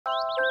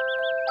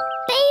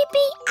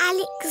Baby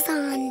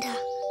Alexander.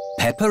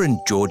 Peppa and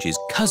George's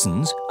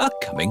cousins are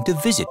coming to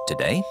visit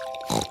today.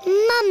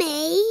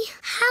 Mummy,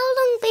 how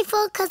long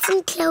before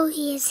Cousin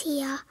Chloe is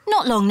here?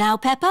 Not long now,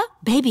 Peppa.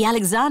 Baby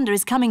Alexander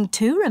is coming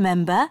too,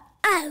 remember?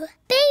 Oh,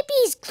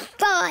 babies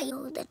cry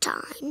all the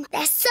time.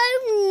 They're so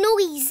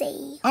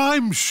noisy.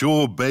 I'm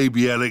sure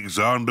baby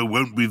Alexander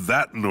won't be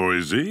that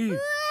noisy.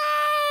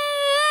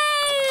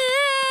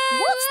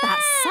 What's that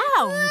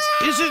sound?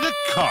 Is it a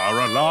car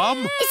alarm?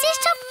 Is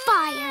it a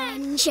fire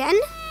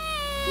engine?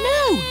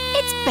 No,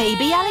 it's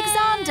Baby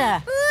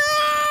Alexander. Hello,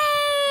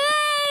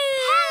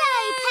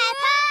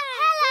 Peppa.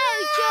 Hello,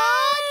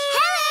 George.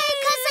 Hello,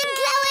 Cousin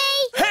Chloe.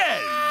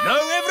 Hello,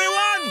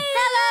 everyone!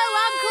 Hello,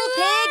 Uncle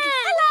Pig.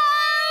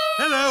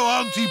 Hello,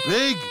 Auntie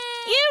Pig.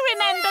 You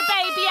remember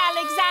Baby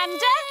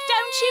Alexander,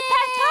 don't you,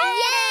 Peppa?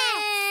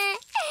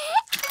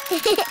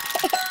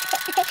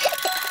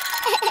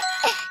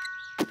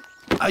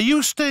 Are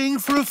you staying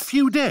for a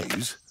few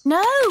days?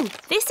 No,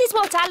 this is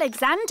what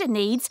Alexander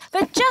needs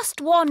for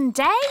just one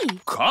day.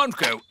 Can't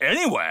go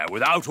anywhere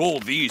without all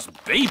these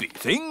baby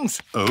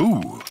things.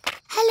 Oh.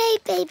 Hello,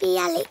 baby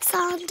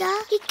Alexander.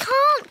 He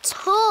can't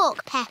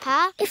talk,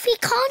 Peppa. If he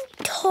can't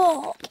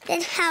talk,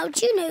 then how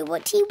do you know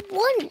what he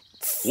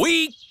wants?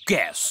 We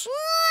guess.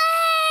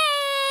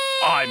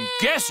 I'm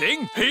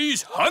guessing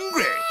he's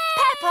hungry.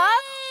 Peppa,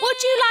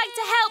 would you like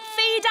to help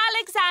feed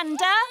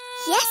Alexander?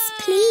 Yes,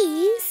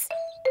 please.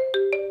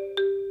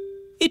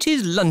 It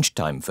is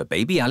lunchtime for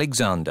baby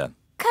Alexander.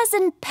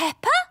 Cousin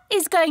Peppa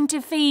is going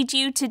to feed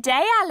you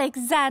today,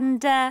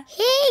 Alexander.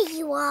 Here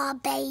you are,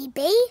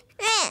 baby.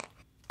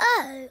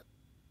 Oh,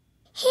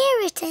 here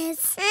it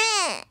is.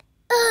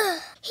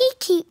 He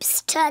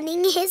keeps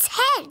turning his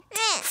head.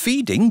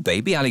 Feeding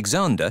baby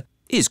Alexander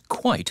is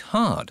quite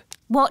hard.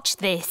 Watch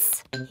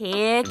this.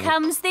 Here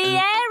comes the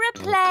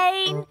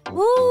aeroplane.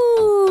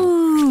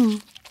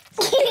 Woo!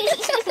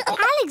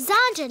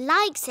 Alexander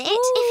likes it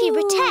if you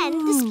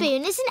pretend the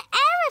spoon is an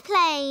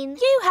aeroplane.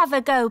 You have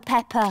a go,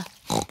 Peppa.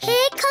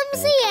 Here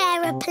comes the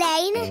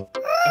aeroplane.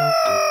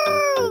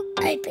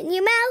 Open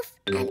your mouth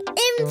and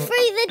in through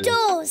the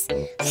doors.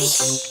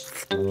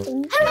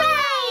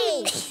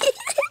 Hooray!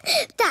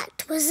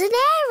 That was an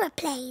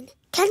aeroplane.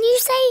 Can you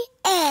say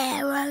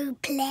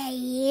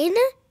aeroplane?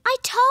 I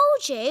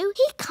told you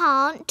he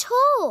can't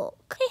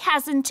talk. He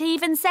hasn't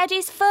even said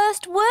his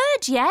first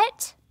word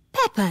yet.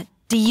 Peppa,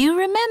 do you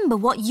remember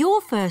what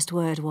your first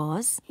word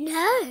was?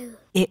 No.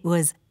 It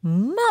was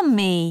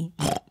Mummy.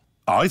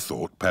 I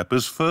thought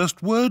Peppa's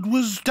first word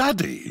was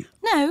Daddy.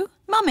 No,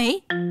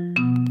 Mummy.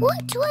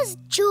 What was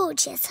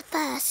George's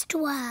first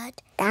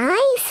word?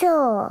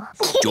 Dinosaur.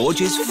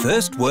 George's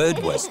first word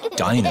was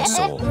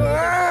dinosaur.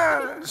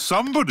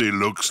 Somebody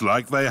looks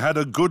like they had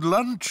a good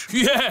lunch.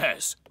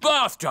 Yes,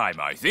 bath time,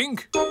 I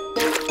think.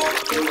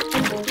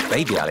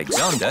 Baby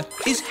Alexander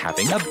is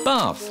having a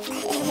bath.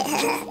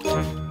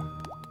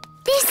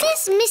 This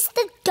is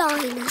Mr.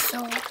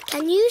 Dinosaur.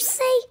 Can you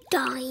say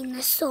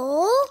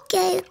dinosaur?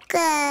 Go,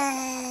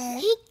 go.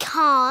 He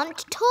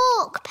can't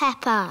talk,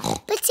 Peppa.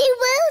 But he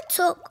will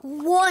talk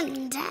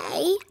one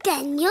day.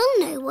 Then you'll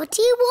know what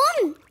he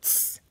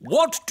wants.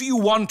 What do you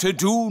want to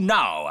do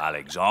now,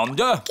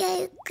 Alexander?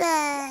 Go,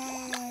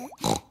 go.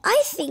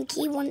 I think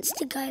he wants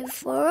to go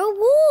for a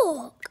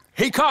walk.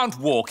 He can't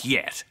walk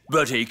yet,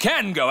 but he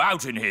can go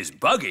out in his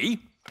buggy.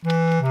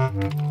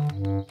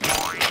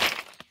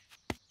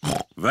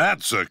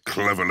 That's a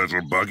clever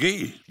little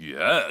buggy.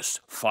 Yes,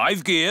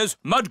 5 gears,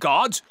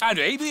 mudguards and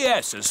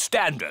ABS as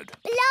standard.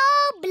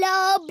 Blah,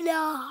 blah,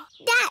 blah.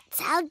 That's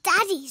how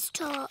daddies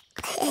talk.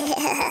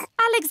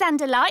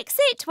 Alexander likes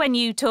it when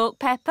you talk,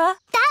 Peppa.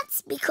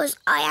 That's because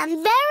I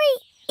am very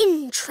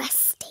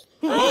interesting.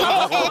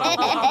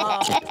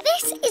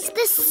 This is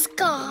the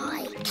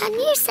sky. Can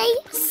you say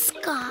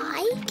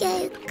sky?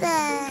 Go,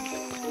 go.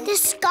 The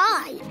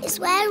sky is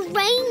where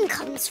rain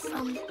comes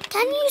from.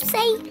 Can you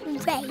say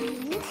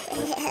rain?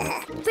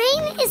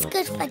 Rain is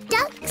good for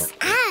ducks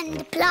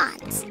and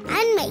plants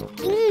and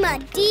making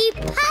muddy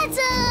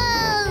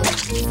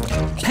puddles.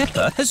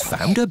 Peppa has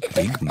found a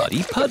big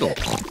muddy puddle.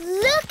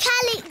 Look,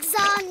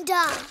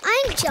 Alexander.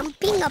 I'm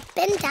jumping up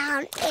and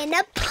down in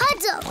a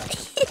puddle.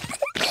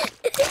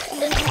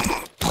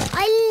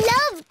 I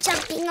love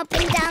jumping up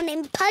and down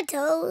in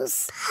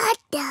puddles.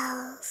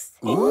 Puddles.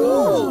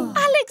 Ooh.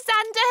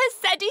 Alexander has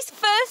said his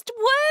first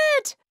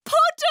word.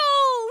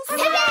 Puddles!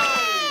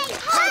 Hooray!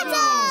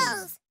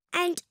 Puddles!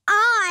 And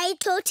I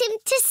taught him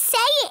to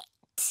say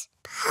it.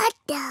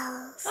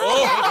 Puddles.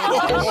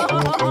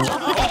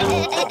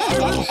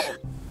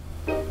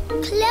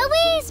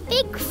 Chloe's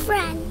big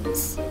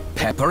friends.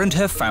 Peppa and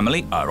her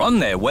family are on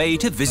their way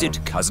to visit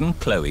Cousin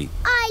Chloe.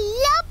 I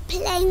love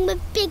playing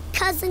with big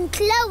cousin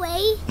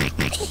Chloe.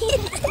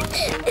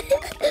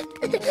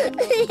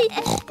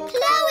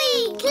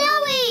 Chloe!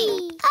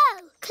 Chloe! Oh,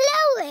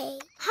 Chloe.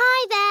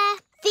 Hi there.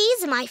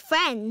 These are my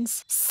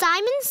friends,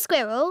 Simon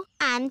Squirrel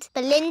and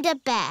Belinda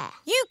Bear.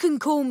 You can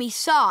call me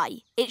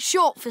Si. It's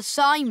short for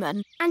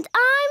Simon. And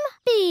I'm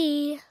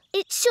Bee.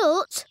 It's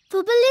short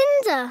for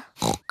Belinda.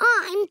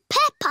 I'm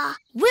Peppa.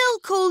 We'll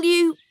call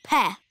you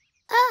Pe.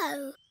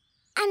 Oh.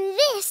 And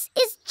this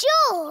is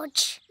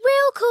George.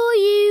 We'll call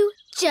you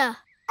J.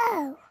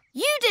 Oh.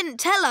 You didn't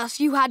tell us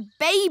you had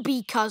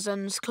baby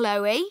cousins,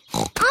 Chloe.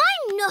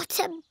 I'm not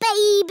a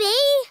baby.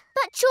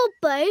 But you're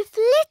both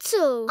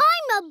little.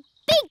 I'm a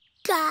big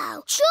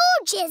girl.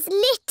 George is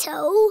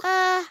little.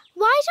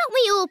 Why don't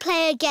we all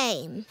play a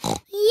game?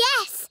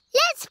 Yes,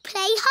 let's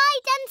play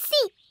hide and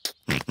seek.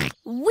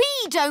 We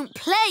don't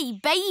play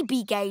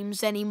baby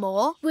games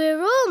anymore.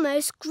 We're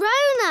almost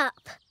grown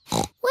up.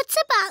 What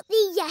about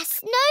the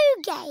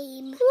yes-no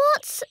game?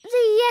 What's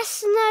the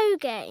yes-no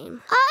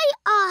game? I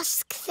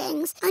ask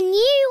things and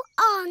you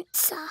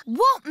answer.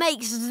 What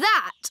makes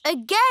that a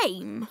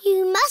game?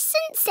 You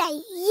mustn't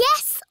say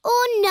yes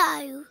or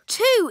no.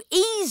 Too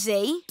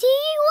easy. Do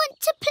you want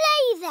to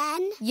play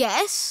then?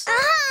 Yes.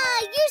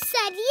 Ah, you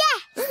said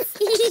yes.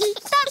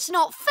 That's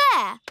not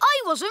fair.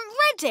 I wasn't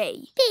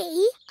ready. B,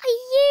 are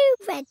you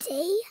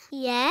ready?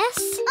 Yes.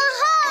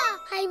 Aha!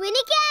 I win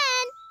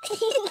again.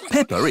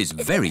 Peppa is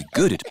very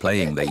good at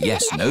playing the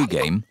yes-no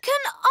game. Can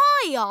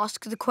I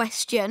ask the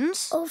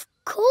questions? Of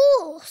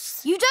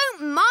course. You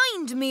don't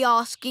mind me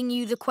asking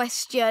you the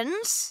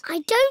questions?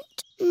 I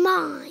don't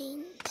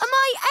mind. Am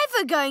I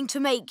ever going to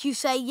make you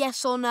say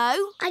yes or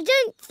no? I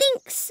don't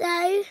think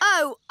so.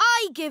 Oh,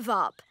 I give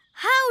up.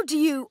 How do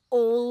you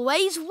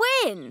always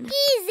win?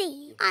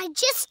 Easy. I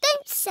just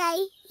don't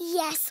say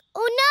yes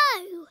or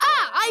no.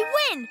 Ah, I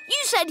win!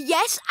 You said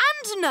yes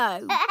and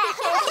no.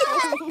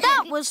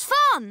 That was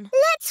fun.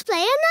 Let's play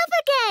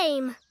another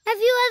game. Have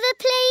you ever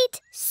played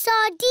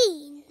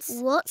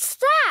sardines? What's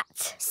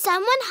that?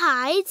 Someone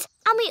hides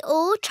and we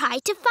all try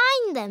to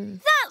find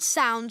them. That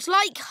sounds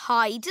like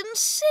hide and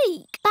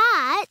seek.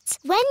 But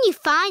when you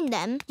find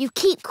them, you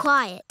keep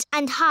quiet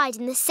and hide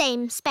in the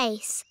same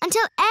space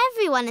until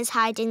everyone is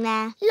hiding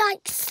there.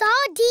 Like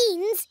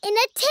sardines in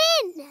a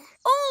tin.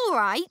 All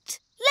right,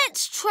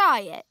 let's try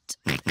it.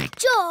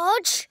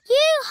 George,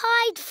 you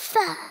hide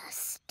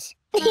first.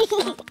 1,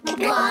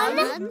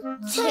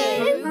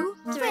 2,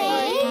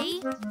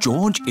 3.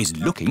 George is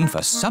looking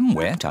for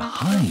somewhere to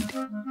hide.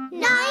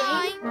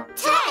 9,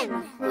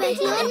 10.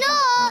 Ready or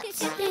not,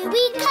 here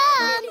we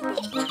come.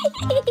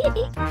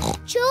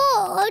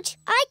 George,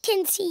 I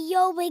can see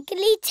your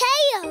wiggly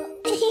tail.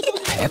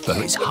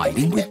 Peppa is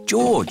hiding with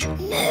George.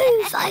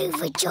 Move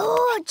over,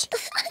 George.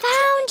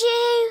 Found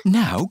you.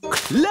 Now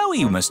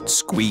Chloe must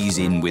squeeze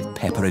in with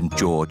Peppa and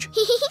George.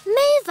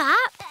 Move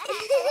up.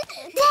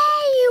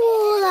 There you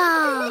all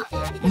are.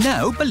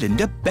 Now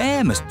Belinda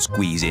Bear must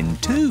squeeze in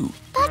too.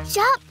 Budge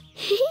up.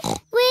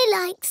 We're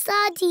like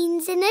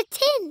sardines in a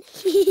tin.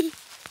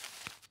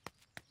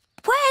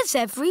 Where's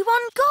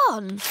everyone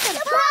gone?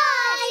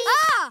 Surprise!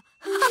 Ah!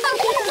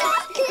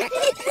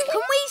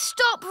 Can we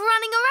stop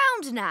running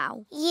around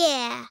now?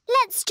 Yeah,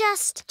 let's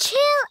just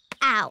chill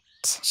out.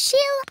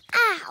 Chill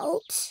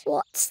out?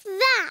 What's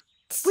that?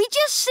 We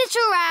just sit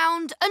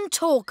around and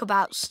talk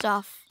about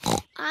stuff.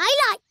 I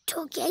like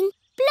talking.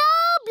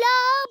 Blah,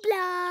 blah,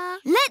 blah.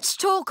 Let's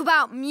talk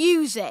about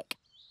music.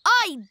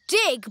 I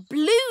dig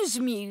blues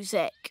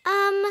music.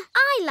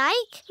 I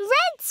like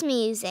Red's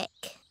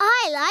music.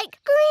 I like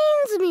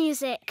Green's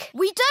music.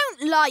 We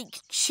don't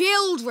like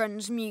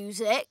children's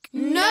music.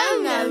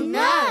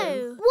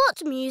 No.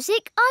 What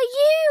music are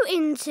you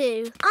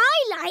into? I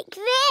like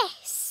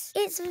this.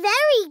 It's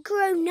very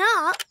grown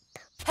up.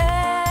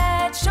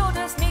 Head,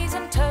 shoulders, knees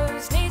and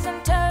toes, knees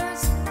and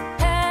toes.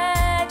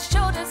 Head,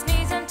 shoulders,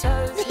 knees and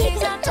toes,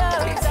 knees and toes.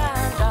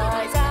 And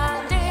eyes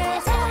and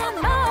ears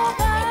and mouth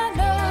and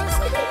nose.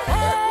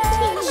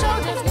 Head,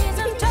 shoulders, knees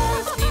and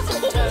toes, knees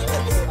and toes.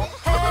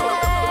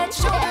 Head,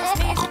 shoulders,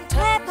 knees and toes.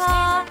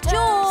 Peppa,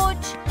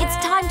 George, it's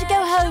time to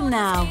go home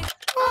now.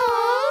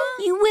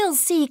 You will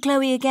see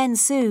Chloe again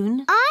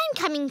soon. I'm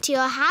coming to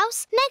your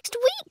house next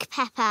week,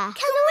 Peppa.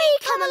 Can we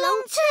come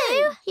along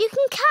too? You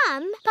can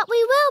come, but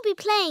we will be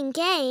playing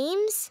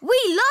games. We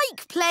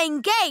like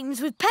playing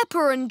games with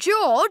Peppa and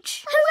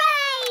George.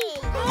 Hooray!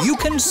 You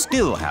can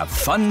still have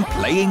fun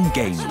playing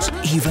games,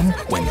 even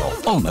when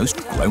you're almost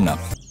grown up.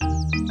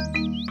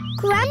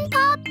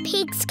 Grandpa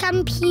Pig's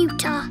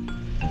computer.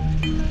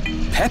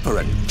 Peppa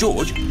and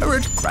George are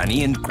at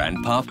Granny and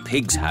Grandpa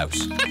Pig's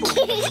house.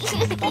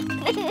 Grandpa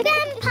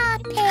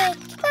Pig,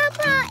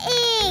 Grandpa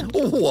Pig.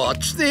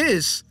 What's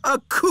this? A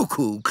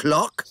cuckoo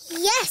clock?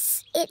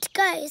 Yes, it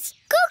goes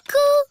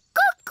cuckoo,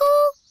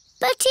 cuckoo,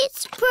 but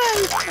it's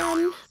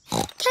broken.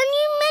 Can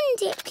you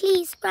mend it,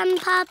 please,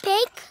 Grandpa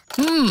Pig?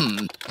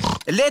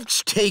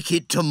 Let's take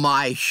it to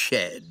my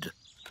shed.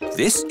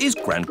 This is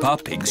Grandpa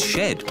Pig's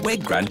shed, where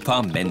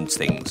Grandpa mends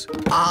things.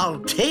 I'll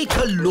take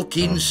a look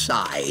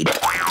inside.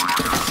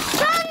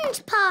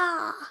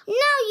 Grandpa,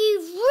 now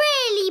you've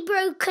really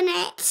broken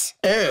it.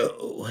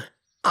 Oh,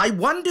 I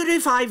wonder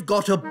if I've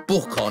got a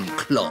book on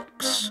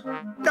clocks.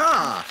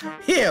 Ah,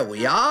 here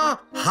we are.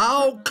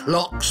 How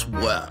clocks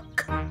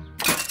work.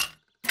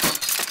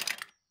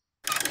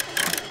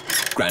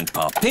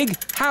 Grandpa Pig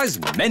has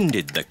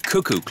mended the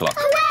cuckoo clock.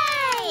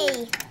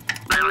 Hooray!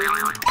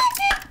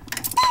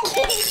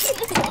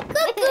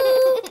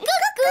 Cuckoo,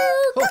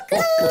 cuckoo,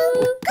 cuckoo,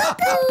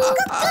 cuckoo,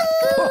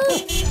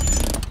 cuckoo.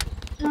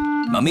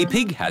 Mummy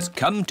Pig has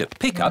come to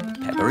pick up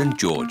Peppa and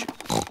George.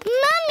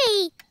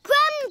 Mummy,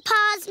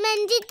 Grandpa's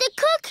mended the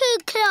cuckoo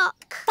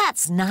clock.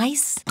 That's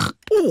nice.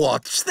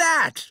 What's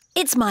that?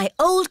 It's my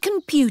old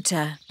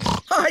computer.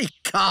 I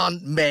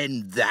can't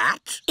mend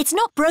that. It's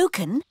not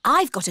broken.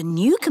 I've got a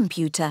new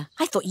computer.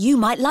 I thought you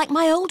might like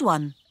my old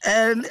one.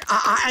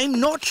 I'm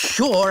not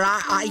sure.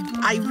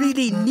 I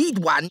really need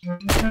one.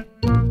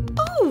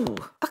 Oh,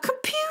 a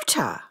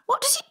computer.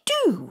 What does it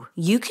do?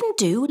 You can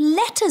do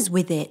letters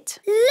with it.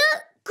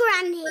 Look,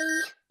 Granny.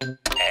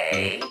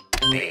 A,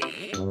 B,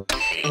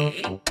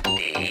 C,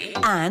 D.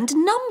 And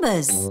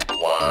numbers.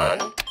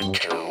 1,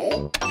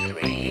 2,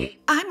 3.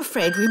 I'm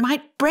afraid we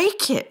might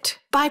break it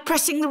by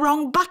pressing the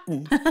wrong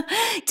button.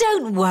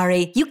 Don't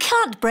worry, you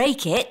can't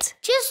break it.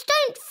 Just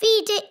don't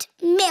feed it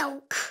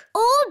milk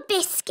or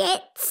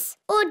biscuits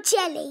or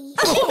jelly.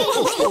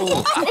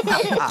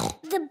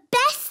 The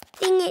best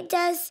thing it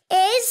does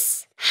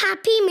is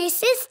Happy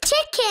Mrs.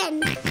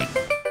 Chicken.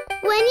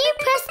 When you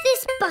press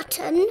this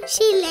button,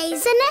 she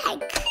lays an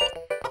egg.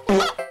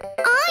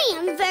 I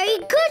am very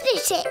good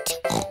at it,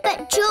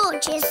 but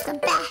George is the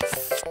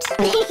best.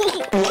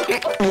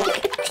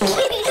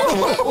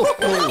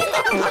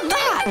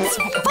 That's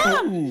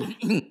fun!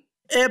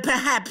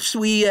 Perhaps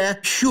we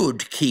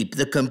should keep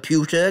the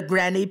computer,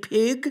 Granny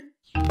Pig.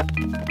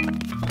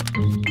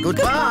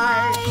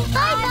 Goodbye.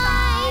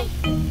 Bye-bye.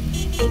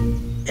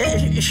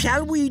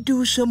 Shall we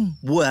do some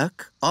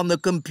work on the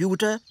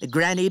computer,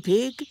 Granny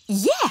Pig?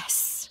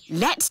 Yes,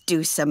 let's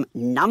do some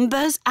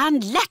numbers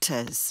and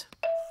letters.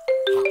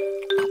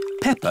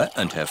 Peppa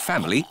and her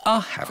family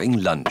are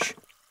having lunch.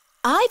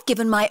 I've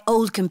given my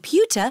old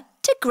computer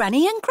to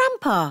Granny and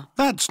Grandpa.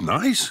 That's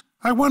nice.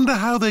 I wonder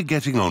how they're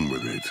getting on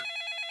with it.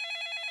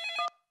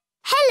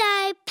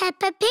 Hello,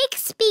 Peppa Pig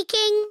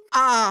speaking.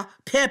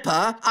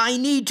 Peppa, I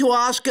need to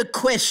ask a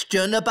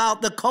question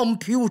about the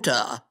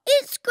computer.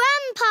 It's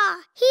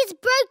Grandpa. He's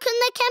broken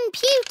the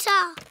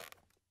computer.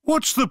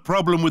 What's the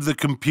problem with the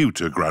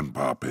computer,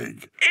 Grandpa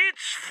Pig?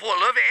 It's full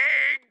of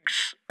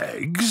eggs.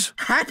 Eggs?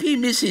 Happy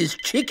Mrs.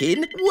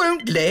 Chicken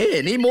won't lay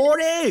any more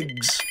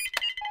eggs.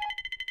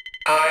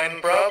 I'm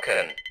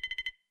broken.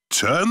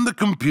 Turn the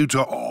computer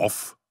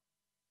off.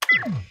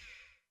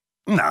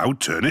 Now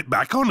turn it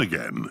back on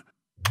again.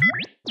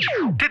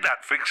 Did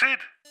that fix it?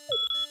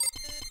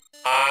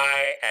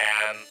 I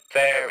am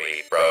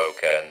very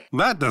broken.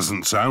 That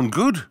doesn't sound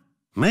good.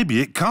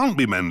 Maybe it can't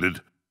be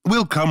mended.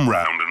 We'll come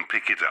round and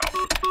pick it up.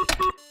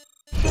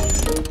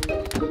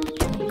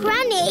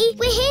 Granny,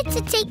 we're here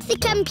to take the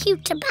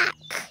computer back.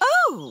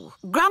 Oh,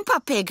 Grandpa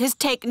Pig has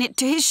taken it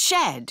to his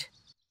shed.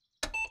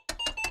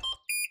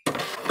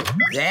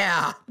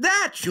 There,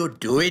 that should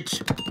do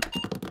it.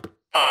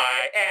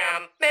 I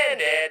am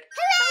mended.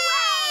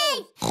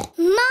 Hooray!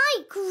 My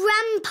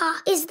Grandpa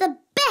is the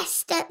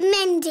best at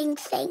mending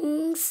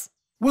things.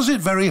 Was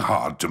it very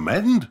hard to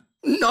mend?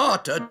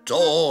 Not at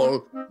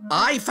all.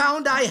 I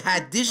found I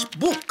had this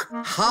book,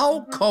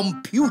 How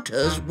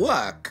Computers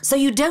Work. So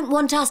you don't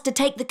want us to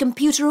take the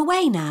computer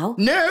away now?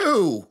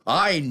 No,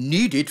 I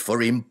need it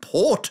for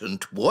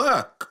important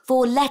work.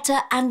 For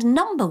letter and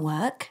number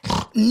work?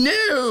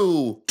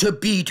 No, to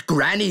beat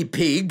Granny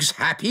Pig's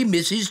Happy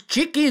Mrs.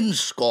 Chicken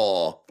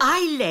score.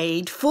 I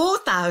laid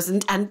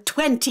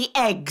 4,020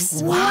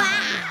 eggs.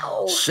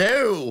 Wow!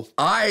 So,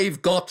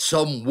 I've got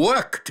some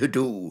work to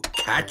do,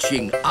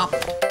 catching up.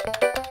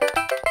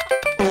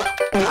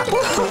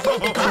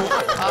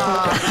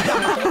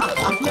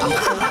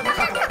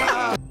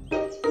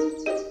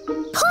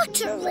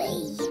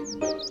 Pottery.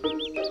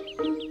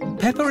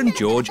 Peppa and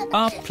George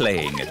are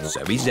playing at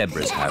Zoe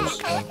Zebra's house.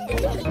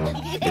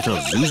 Little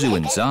Zuzu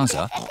and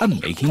Zaza are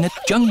making a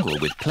jungle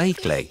with play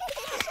clay.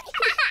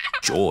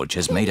 George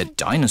has made a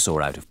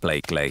dinosaur out of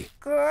play clay.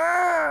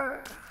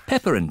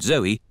 Peppa and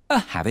Zoe are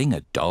having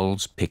a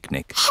doll's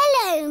picnic.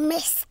 Hello,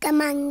 Mr.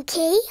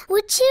 Monkey.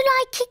 Would you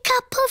like a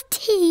cup of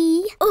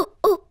tea? Oh.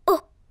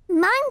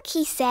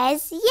 Monkey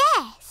says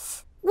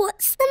yes.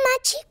 What's the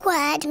magic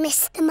word,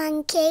 Mr.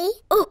 Monkey?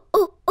 Oh.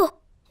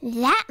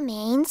 That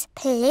means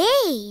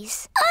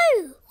please.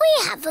 Oh,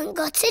 we haven't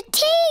got a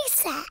tea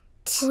set.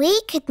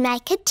 We could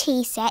make a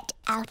tea set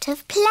out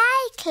of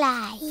play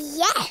clay.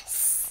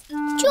 Yes.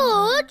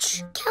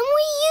 George, can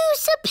we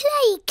use a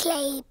play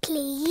clay,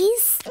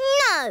 please?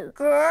 No.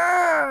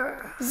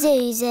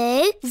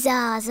 Zuzu,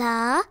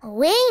 Zaza,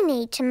 we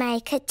need to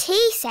make a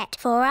tea set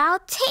for our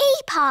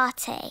tea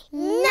party.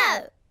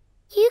 No.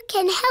 You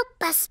can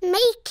help us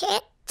make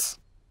it.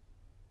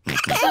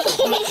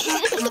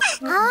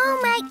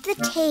 I'll make the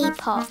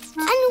teapot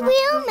and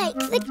we'll make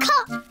the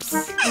cups.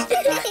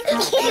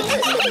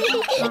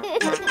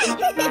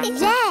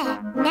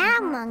 There, now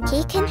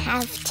Monkey can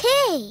have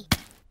tea.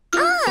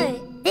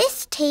 Oh,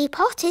 this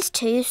teapot is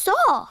too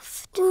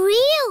soft.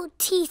 Real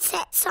tea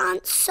sets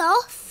aren't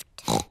soft.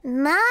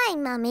 My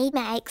mummy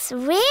makes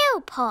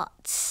real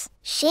pots.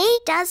 She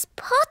does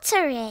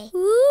pottery.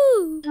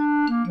 Ooh.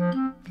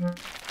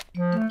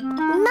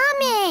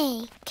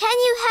 Mummy, can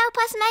you help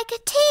us make a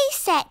tea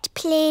set,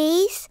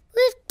 please?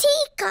 With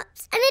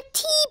teacups and a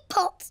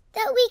teapot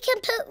that we can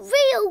put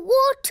real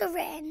water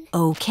in.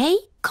 OK,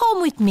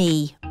 come with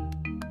me.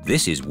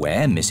 This is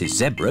where Mrs.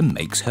 Zebra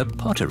makes her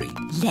pottery.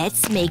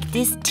 Let's make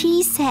this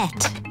tea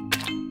set.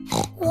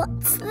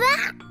 What's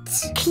that?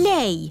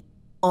 Clay.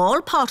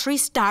 All pottery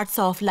starts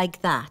off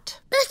like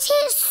that. But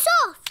it's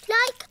soft,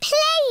 like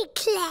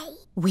clay.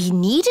 We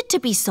need it to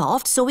be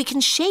soft so we can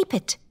shape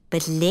it.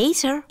 But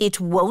later, it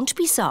won't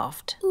be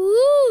soft.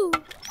 Ooh!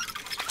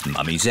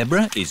 Mummy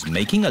Zebra is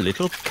making a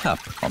little cup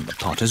on the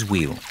potter's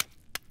wheel.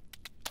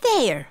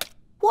 There,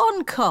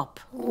 1 cup.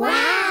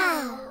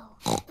 Wow!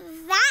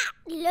 That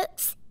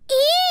looks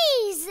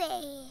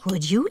easy.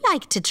 Would you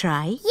like to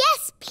try?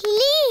 Yes,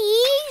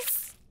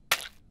 please.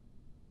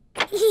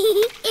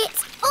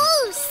 It's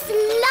all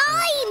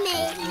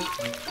slimy.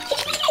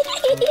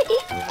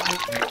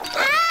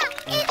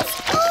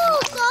 It's all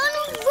gone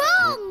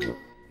wrong.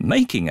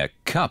 Making a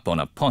cup on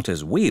a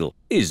potter's wheel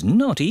is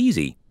not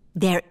easy.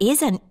 There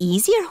is an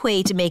easier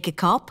way to make a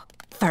cup.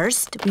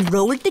 First, we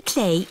rolled the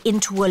clay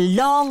into a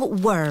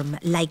long worm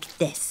like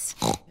this.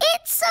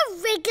 It's a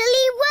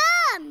wriggly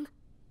worm.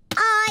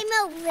 I'm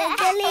a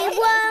wriggly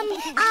worm.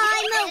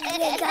 I'm a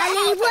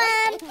wriggly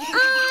worm.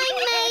 I'm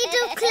made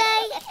of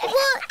clay.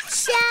 What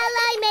shall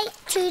I make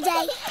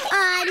today?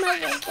 I'm a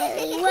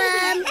wriggly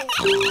worm.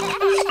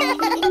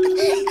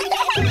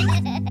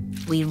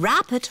 We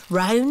wrap it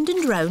round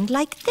and round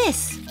like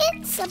this.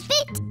 It's a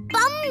bit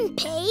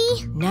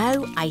bumpy.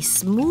 Now I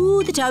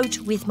smooth it out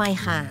with my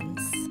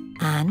hands.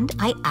 And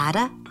I add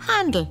a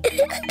handle.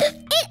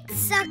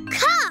 It's a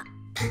cup.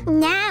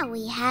 Now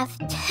we have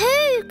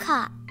 2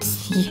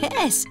 cups.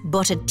 Yes,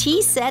 but a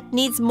tea set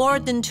needs more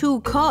than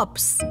 2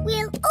 cups.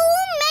 We'll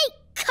all make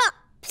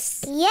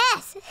cups.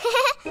 Yes.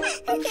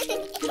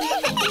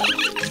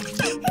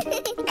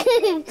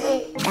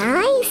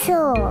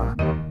 Dinosaur.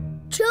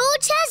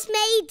 George has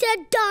made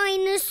a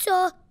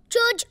dinosaur.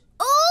 George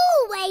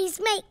always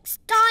makes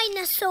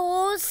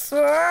dinosaurs.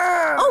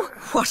 Oh,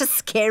 what a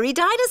scary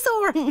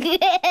dinosaur.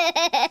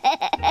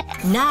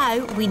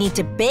 Now we need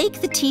to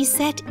bake the tea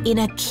set in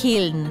a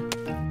kiln.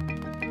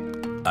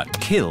 A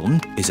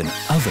kiln is an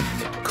oven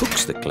that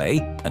cooks the clay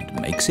and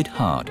makes it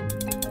hard.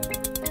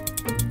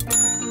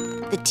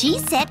 The tea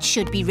set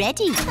should be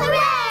ready.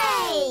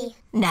 Hooray!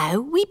 Now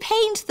we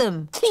paint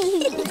them.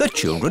 The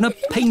children are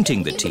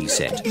painting the tea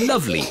set.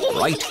 Lovely,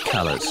 bright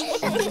colours.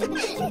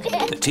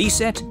 The tea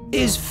set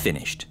is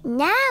finished.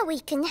 Now we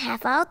can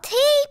have our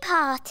tea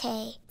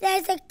party.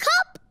 There's a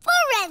cup for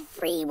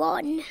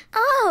everyone.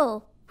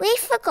 Oh, we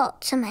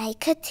forgot to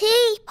make a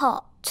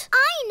teapot.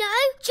 I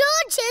know.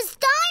 George's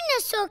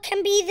dinosaur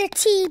can be the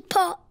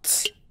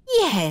teapot.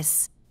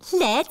 Yes,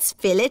 let's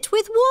fill it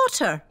with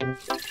water.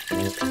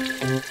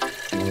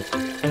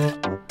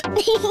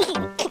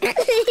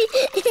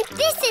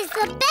 This is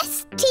the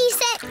best tea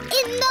set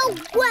in the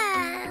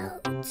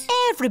world.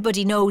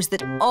 Everybody knows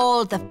that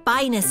all the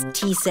finest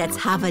tea sets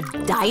have a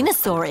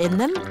dinosaur in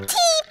them.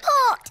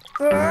 Teapot!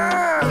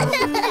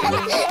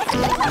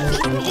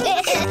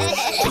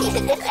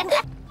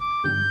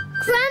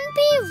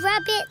 Grumpy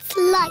Rabbit's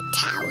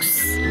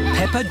Lighthouse.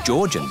 Peppa,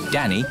 George and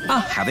Danny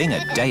are having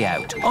a day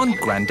out on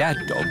Grandad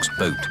Dog's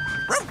boat.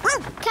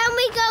 Can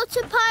we go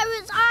to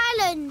Pirates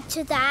Island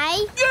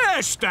today?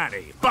 Yes,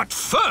 Danny. But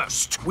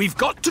first, we've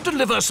got to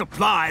deliver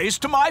supplies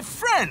to my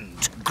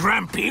friend,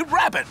 Grampy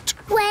Rabbit.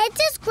 Where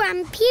does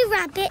Grumpy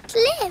Rabbit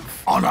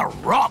live? On a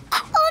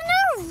rock. On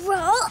a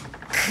rock?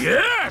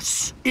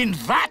 Yes, in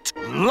that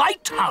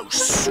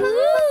lighthouse.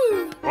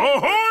 Ooh.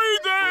 Ahoy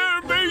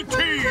there,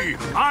 matey!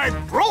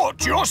 I've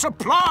brought your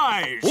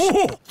supplies.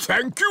 Oh,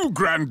 thank you,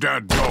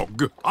 Grandad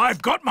Dog.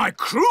 I've got my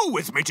crew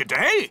with me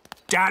today.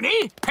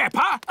 Danny,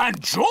 Peppa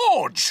and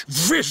George.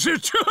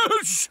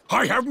 Visitors?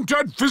 I haven't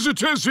had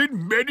visitors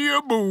in many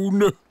a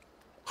moon.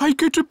 I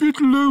get a bit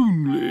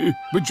lonely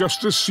with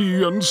just the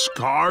sea and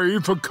sky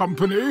for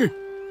company.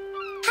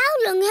 How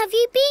long have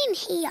you been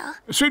here?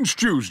 Since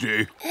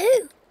Tuesday.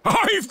 Oh.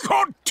 I've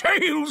got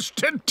tales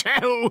to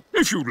tell,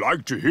 if you'd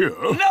like to hear.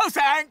 No,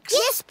 thanks.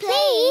 Yes,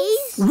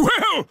 please.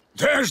 Well,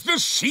 there's the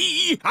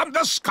sea and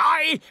the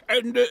sky,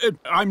 and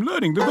I'm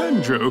learning the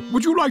banjo.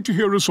 Would you like to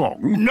hear a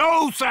song?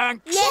 No,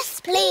 thanks. Yes,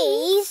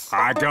 please.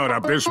 I got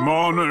up this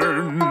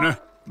morning.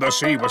 The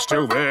sea was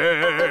still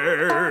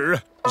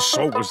there.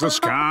 So was the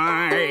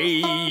sky.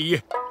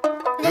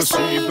 The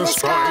sea, the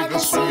sky, the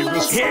sea, the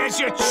sky. Here's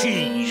your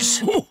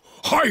cheese. Oh,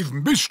 I've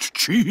missed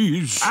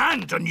cheese.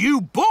 And a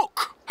new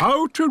book.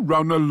 How to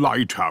Run a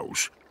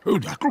Lighthouse. Oh,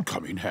 that'll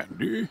come in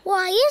handy.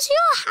 Why is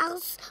your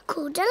house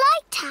called a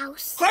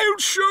lighthouse? I'll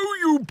show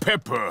you,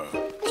 Peppa.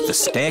 The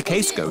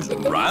staircase goes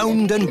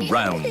round and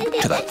round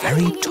to the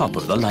very top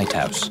of the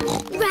lighthouse.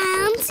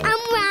 Round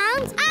and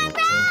round and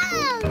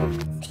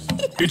round.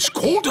 It's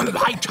called a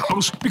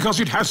lighthouse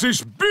because it has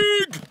this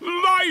big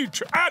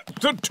light at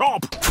the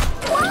top.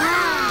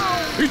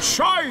 Wow! It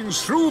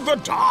shines through the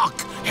dark,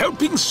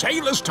 helping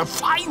sailors to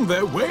find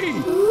their way.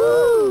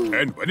 Ooh.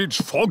 And when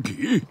it's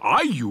foggy,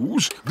 I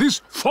use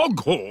this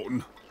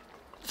foghorn.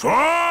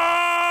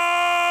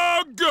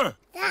 Fog!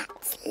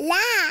 That's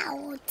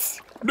loud.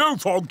 No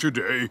fog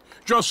today,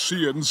 just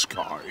sea and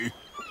sky.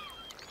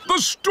 The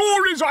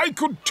stories I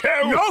could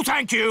tell... No,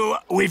 thank you.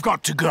 We've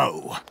got to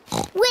go.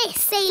 We're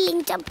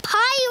sailing to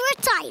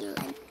Pirate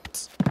Island.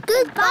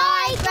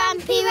 Goodbye,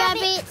 Grampy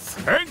Rabbit.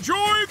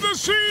 Enjoy the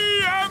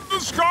sea and the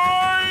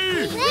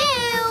sky!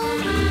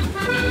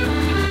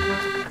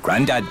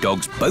 Grandad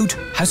Dog's boat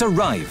has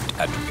arrived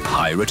at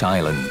Pirate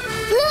Island.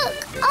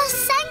 Look, our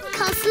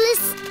sandcastle is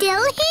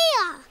still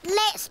here.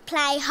 Let's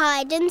play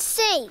hide and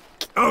seek.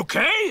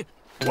 OK.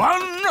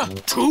 1,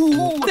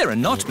 2... There are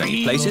not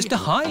many places to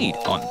hide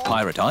on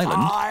Pirate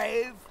Island.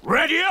 5.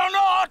 Ready or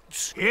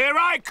not, here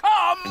I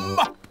come.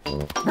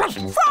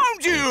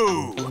 Found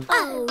you!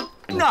 Oh.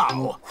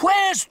 Now,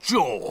 where's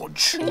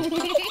George?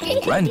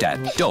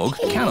 Grandad Dog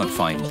cannot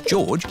find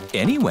George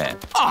anywhere.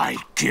 I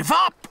give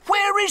up.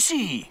 Where is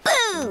he?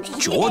 Boo!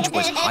 George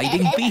was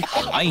hiding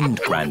behind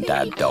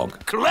Grandad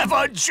Dog.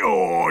 Clever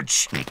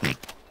George.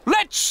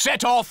 Let's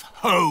set off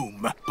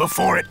home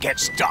before it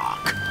gets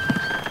dark.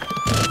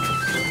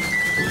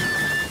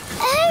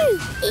 Oh,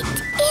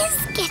 it is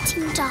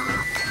getting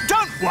dark.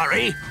 Don't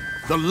worry.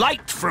 The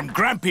light from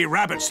Grampy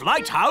Rabbit's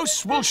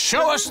lighthouse will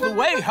show us the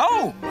way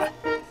home.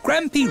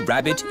 Grampy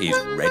Rabbit is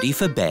ready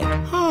for bed.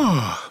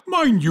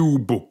 My new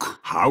book,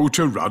 How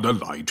to Run a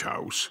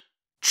Lighthouse.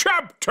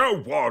 Chapter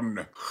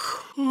 1.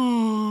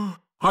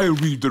 I'll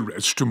read the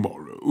rest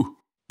tomorrow.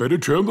 Better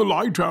turn the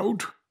light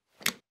out.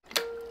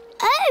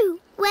 Oh,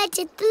 where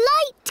did the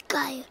light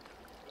go?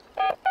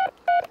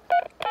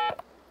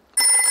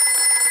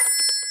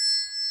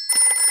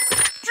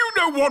 Do you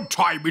know what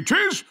time it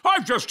is?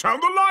 I've just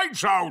turned the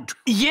lights out.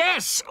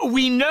 Yes,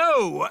 we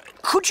know.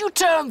 Could you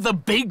turn the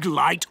big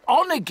light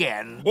on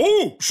again?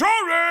 Oh,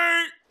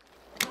 sorry.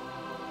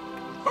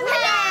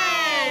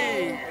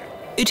 Hooray!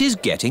 It is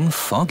getting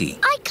foggy.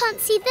 I can't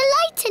see the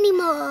light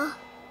anymore.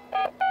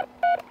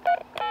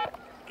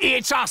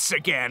 It's us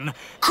again.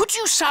 Could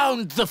you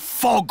sound the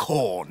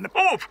foghorn?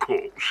 Of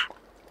course.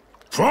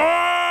 Fog!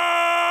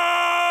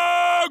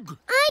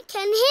 I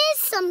can hear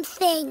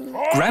something.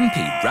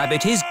 Grampy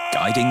Rabbit is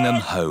guiding them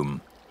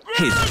home.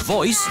 His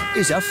voice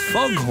is a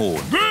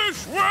foghorn.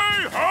 This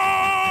way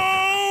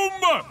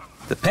home!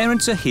 The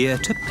parents are here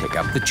to pick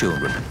up the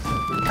children.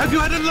 Have you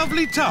had a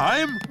lovely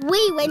time?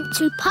 We went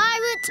to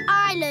Pirate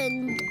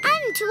Island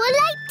and to a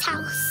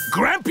lighthouse.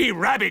 Grampy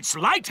Rabbit's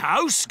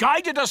lighthouse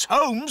guided us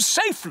home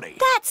safely.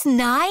 That's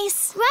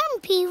nice.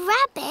 Grampy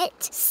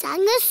Rabbit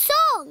sang a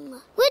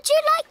song. Would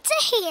you like to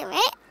hear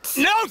it?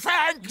 No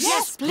thanks!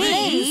 Yes,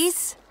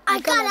 please. I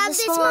got up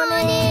this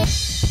morning.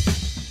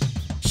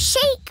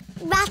 Shake,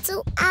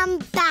 rattle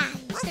and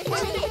bang.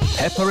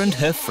 Peppa and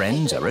her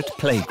friends are at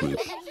playgroup.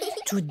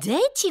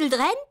 Today,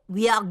 children,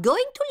 we are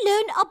going to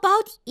learn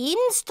about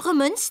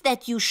instruments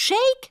that you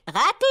shake,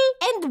 rattle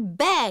and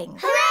bang.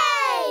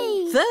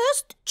 Hooray!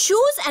 First,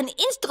 choose an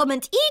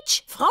instrument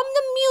each from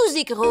the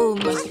music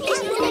room.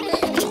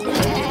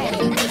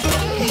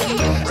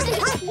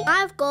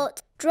 I've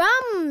got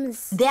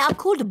drums. They are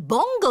called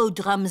bongo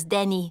drums,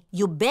 Danny.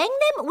 You bang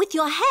them with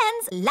your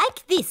hands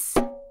like this.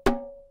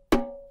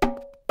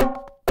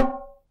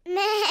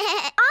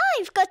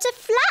 I've got a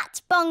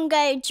flat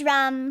bongo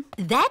drum.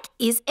 That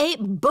is a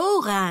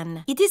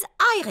boran. It is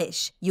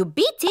Irish. You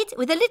beat it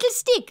with a little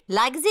stick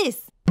like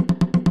this.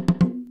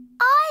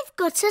 I've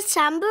got a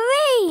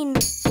tambourine.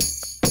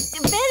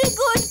 Very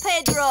good,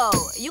 Pedro.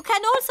 You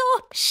can also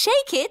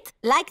shake it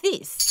like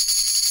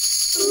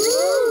this.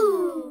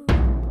 Ooh.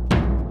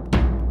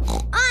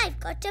 I've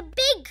got a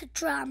big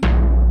drum.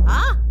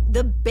 Ah,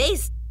 the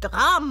bass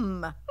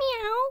drum.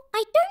 Meow.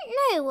 I don't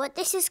know what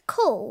this is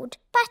called,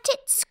 but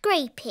it's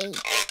scrapey.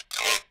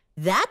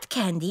 That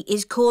candy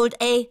is called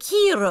a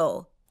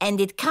hero,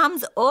 and it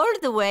comes all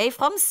the way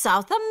from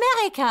South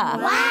America.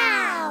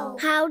 Wow!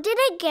 How did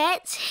it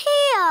get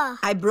here?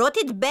 I brought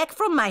it back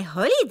from my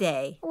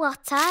holiday.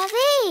 What are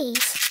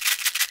these?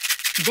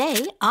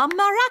 They are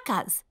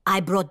maracas. I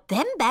brought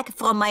them back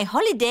from my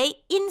holiday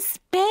in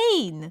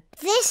Spain.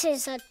 This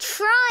is a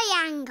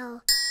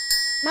triangle.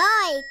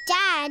 My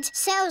dad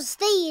sells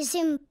these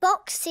in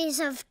boxes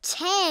of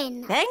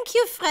 10. Thank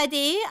you,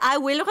 Freddie. I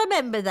will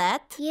remember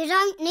that. You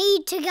don't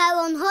need to go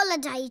on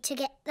holiday to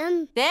get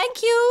them.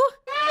 Thank you.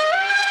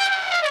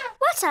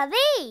 What are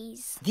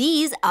these?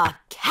 These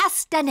are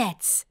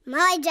castanets.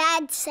 My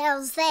dad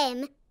sells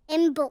them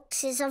in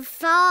boxes of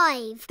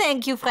 5.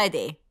 Thank you,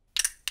 Freddie.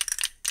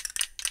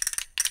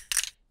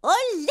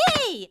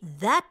 Olé!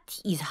 That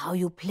is how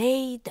you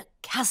play the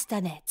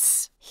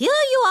castanets. Here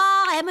you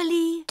are,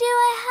 Emily. Do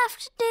I have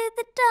to do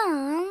the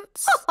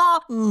dance?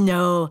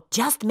 No,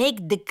 just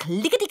make the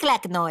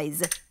clickety-clack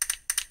noise.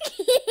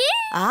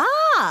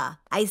 Ah,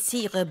 I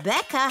see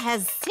Rebecca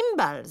has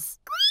cymbals.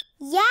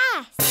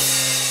 Yes.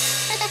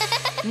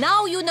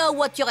 Now you know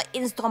what your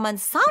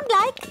instruments sound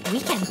like.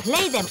 We can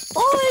play them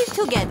all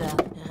together.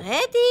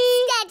 Ready?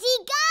 Steady,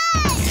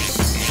 go!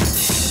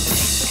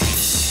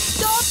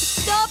 Stop,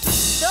 stop,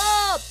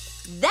 stop!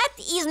 That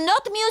is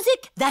not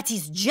music, that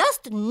is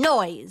just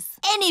noise.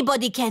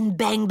 Anybody can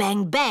bang,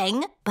 bang,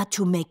 bang, but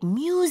to make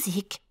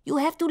music, you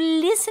have to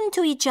listen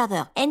to each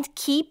other and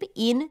keep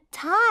in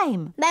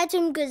time.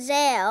 Madam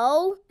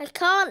Gazelle, I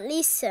can't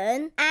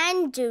listen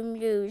and do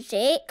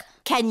music.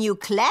 Can you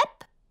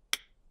clap?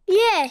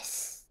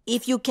 Yes.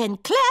 If you can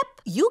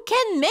clap, you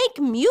can make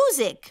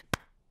music.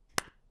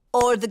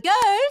 Or the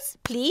girls,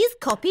 please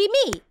copy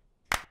me.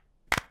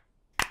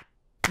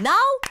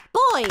 Now,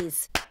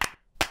 boys.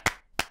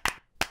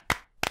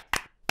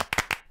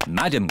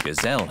 Madam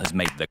Gazelle has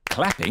made the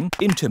clapping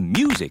into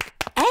music.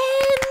 And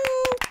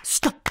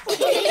stop.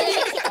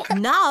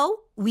 Now,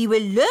 we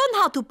will learn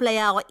how to play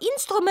our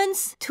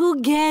instruments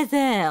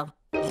together.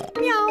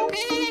 Meow.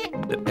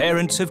 The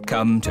parents have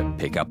come to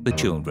pick up the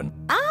children.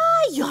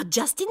 You're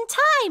just in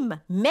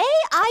time. May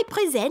I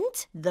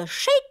present the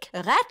Shake,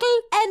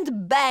 Rattle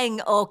and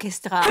Bang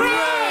Orchestra.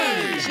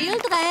 Hooray!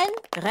 Children,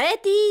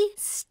 ready,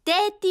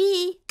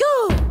 steady,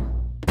 go!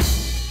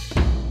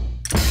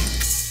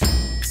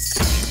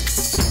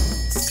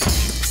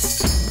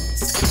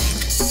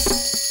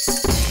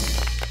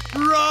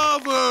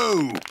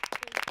 Bravo!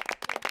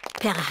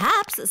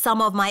 Perhaps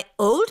some of my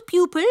old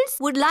pupils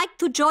would like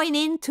to join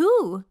in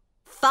too.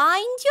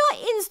 Find your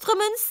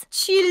instruments,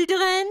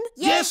 children.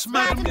 Yes,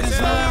 Madam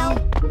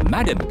Gazelle.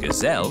 Madam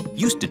Gazelle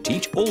used to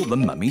teach all the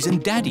mummies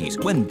and daddies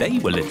when they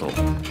were little.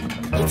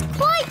 It's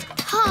quite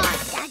hard,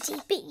 Daddy,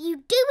 but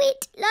you do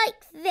it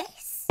like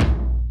this.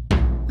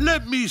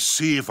 Let me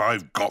see if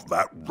I've got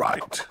that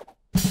right.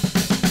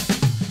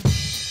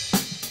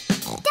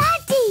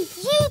 Daddy,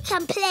 you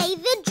can play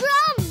the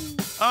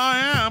drums. I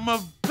am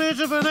a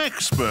bit of an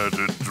expert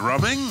at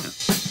drumming.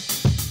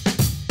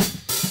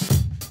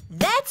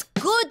 That's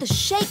good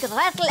shake,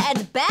 rattle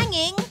and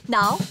banging.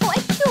 Now for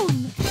a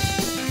tune.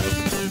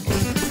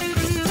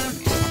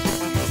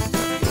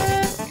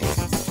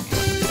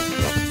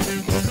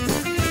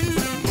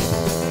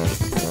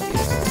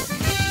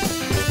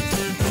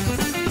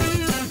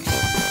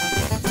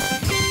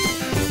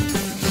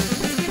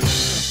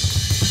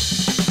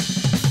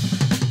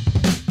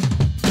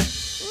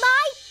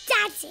 My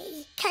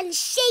daddy can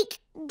shake,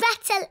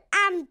 rattle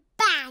and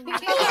bang.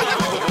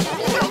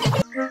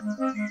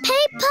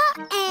 Paper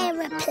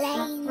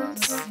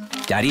aeroplanes.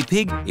 Daddy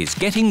Pig is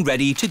getting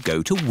ready to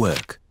go to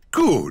work.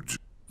 Good.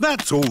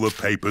 That's all the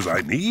papers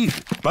I need.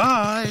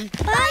 Bye.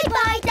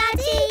 Bye-bye,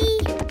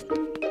 Daddy.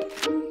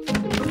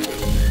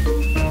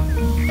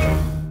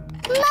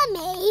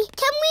 Mummy,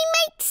 can we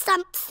make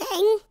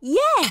something?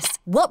 Yes.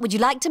 What would you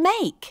like to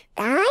make?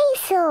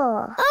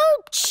 Dinosaur.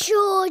 Oh,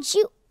 George,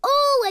 you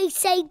always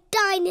say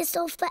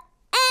dinosaur for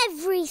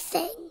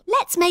everything.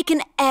 Let's make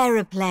an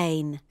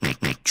aeroplane.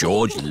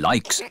 George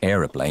likes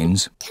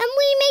aeroplanes. Can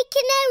we make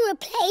an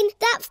aeroplane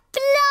that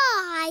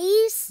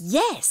flies?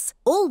 Yes.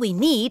 All we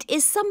need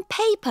is some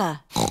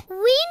paper.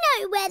 We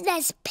know where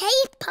there's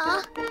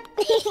paper.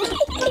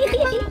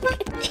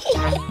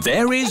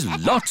 There is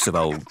lots of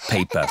old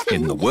paper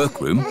in the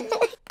workroom.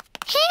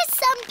 Here's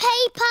some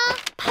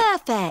paper.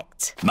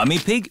 Perfect. Mummy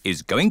Pig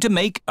is going to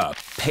make a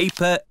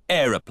paper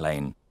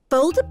aeroplane.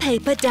 Fold the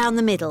paper down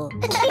the middle.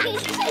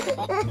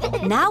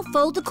 Now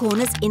fold the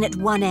corners in at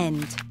one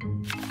end.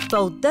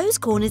 Fold those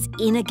corners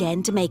in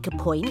again to make a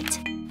point.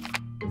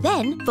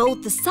 Then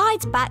fold the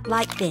sides back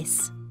like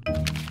this.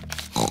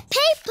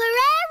 Paper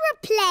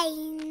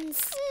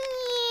aeroplanes.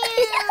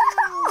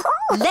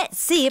 Let's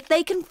see if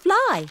they can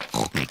fly.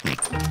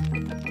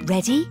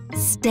 Ready,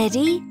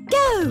 steady,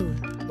 go!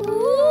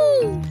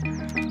 Ooh.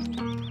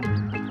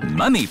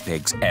 Mummy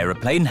Pig's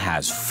aeroplane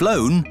has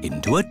flown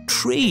into a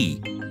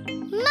tree.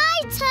 My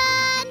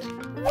turn.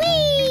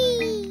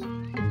 Whee!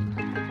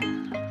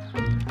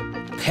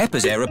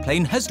 Peppa's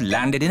aeroplane has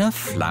landed in a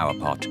flower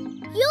pot.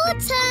 Your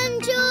turn,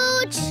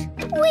 George.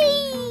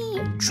 Whee!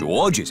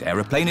 George's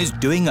aeroplane is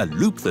doing a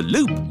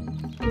loop-the-loop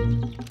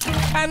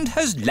and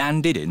has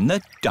landed in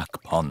the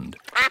duck pond.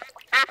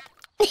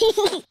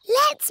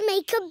 Let's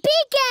make a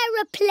big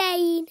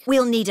aeroplane.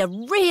 We'll need a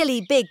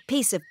really big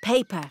piece of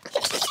paper.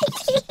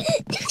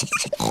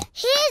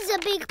 Here's a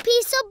big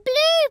piece of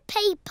blue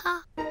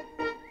paper.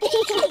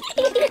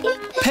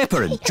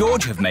 Peppa and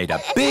George have made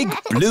a big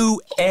blue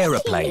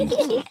aeroplane.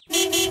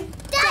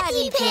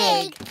 Daddy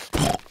Pig!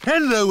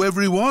 Hello,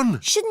 everyone.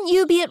 Shouldn't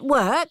you be at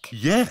work?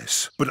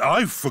 Yes, but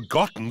I've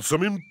forgotten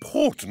some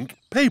important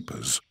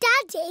papers.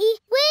 Daddy,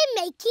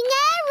 we're making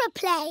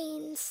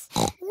aeroplanes.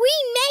 We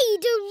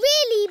made a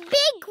really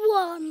big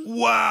one.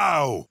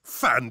 Wow!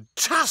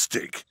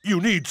 Fantastic!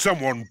 You need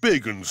someone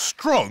big and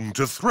strong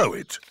to throw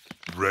it.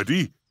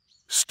 Ready,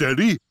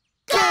 steady,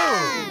 Go!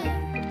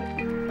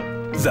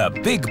 The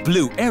big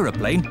blue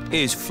aeroplane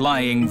is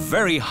flying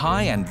very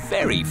high and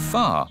very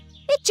far.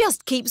 It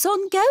just keeps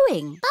on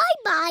going.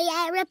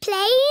 Bye-bye,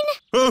 aeroplane.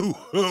 Ho,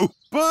 ho,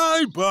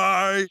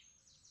 bye-bye.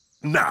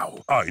 Now,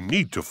 I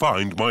need to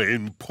find my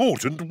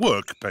important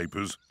work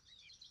papers.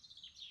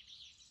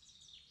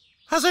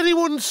 Has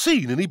anyone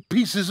seen any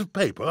pieces of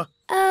paper?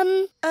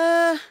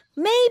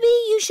 Maybe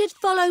you should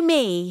follow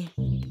me.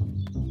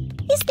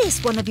 Is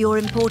this one of your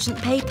important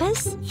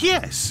papers?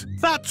 Yes,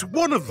 that's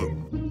one of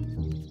them.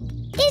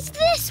 Is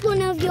this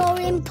one of your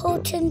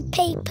important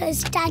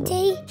papers,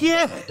 Daddy?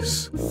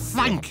 Yes.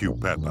 Thank you,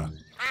 Peppa.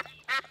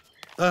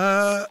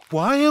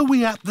 Why are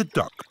we at the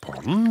duck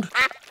pond?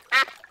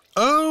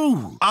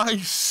 Oh, I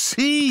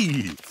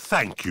see.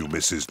 Thank you,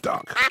 Mrs.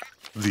 Duck.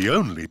 The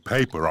only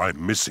paper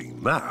I'm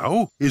missing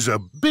now is a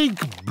big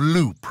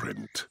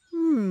blueprint.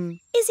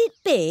 Is it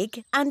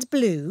big and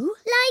blue?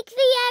 Like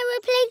the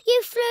aeroplane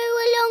you flew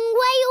a long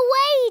way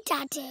away,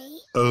 Daddy.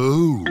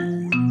 Oh,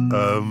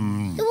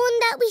 The one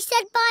that we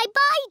said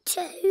bye-bye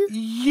to.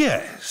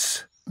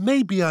 yes.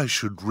 Maybe I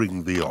should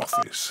ring the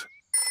office.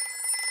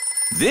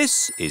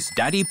 This is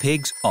Daddy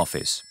Pig's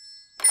office.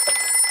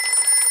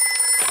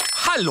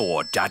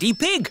 Hello, Daddy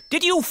Pig.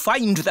 Did you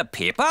find the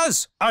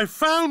papers? I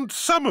found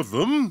some of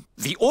them.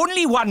 The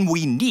only one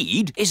we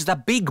need is the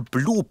big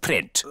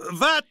blueprint.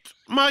 That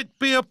might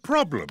be a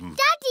problem.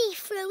 Daddy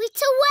threw it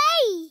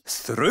away.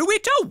 Threw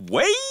it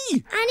away?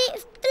 And it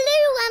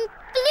flew and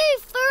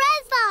flew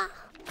forever.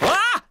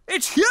 Ah,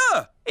 it's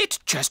here. It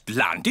just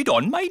landed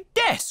on my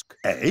desk.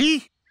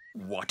 Eh?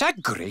 What a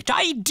great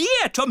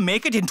idea to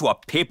make it into a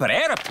paper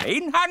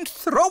aeroplane and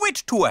throw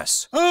it to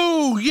us.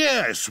 Oh,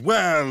 yes.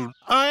 Well,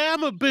 I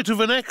am a bit of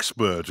an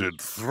expert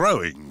at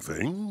throwing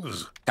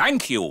things.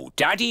 Thank you,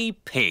 Daddy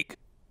Pig.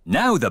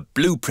 Now the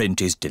blueprint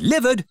is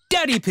delivered,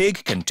 Daddy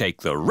Pig can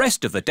take the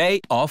rest of the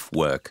day off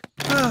work.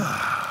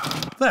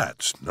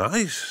 That's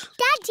nice.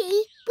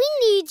 Daddy, we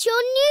need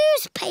your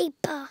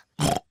newspaper.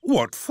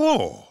 What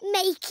for?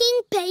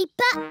 Making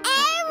paper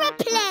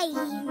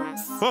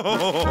aeroplanes.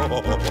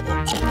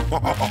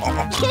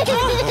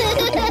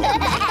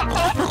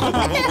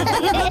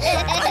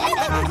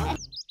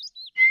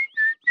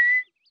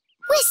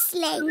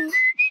 Whistling.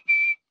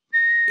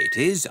 It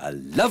is a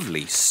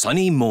lovely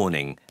sunny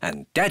morning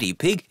and Daddy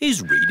Pig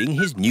is reading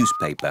his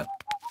newspaper.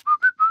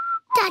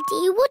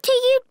 Daddy, what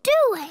are you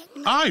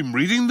doing? I'm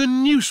reading the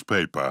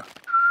newspaper.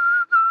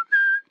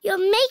 You're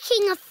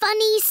making a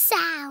funny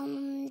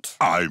sound.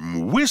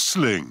 I'm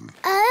whistling.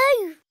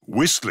 Oh,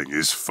 Whistling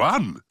is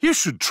fun. You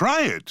should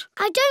try it.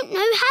 I don't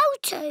know how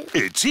to.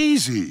 It's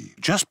easy.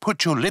 Just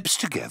put your lips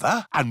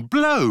together and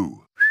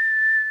blow.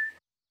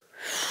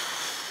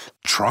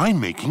 Try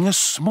making a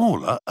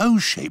smaller O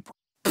shape.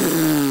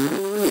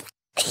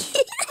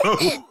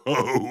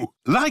 Oh,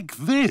 like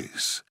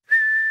this.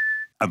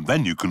 And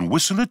then you can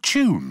whistle a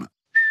tune.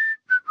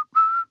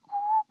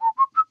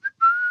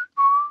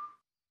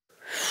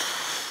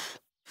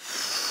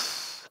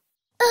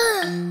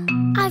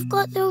 I've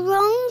got the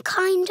wrong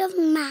kind of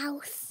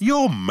mouth.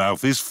 Your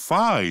mouth is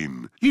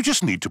fine. You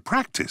just need to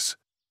practice.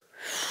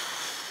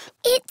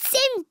 It's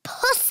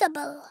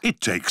impossible.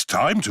 It takes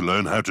time to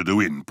learn how to do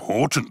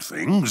important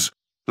things,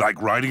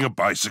 like riding a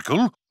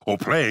bicycle or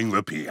playing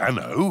the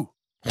piano.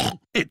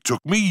 It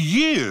took me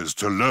years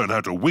to learn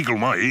how to wiggle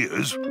my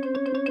ears.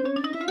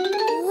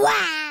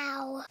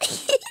 Wow!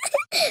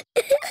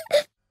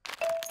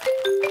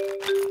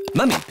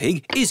 Mummy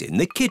Pig is in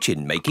the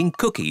kitchen making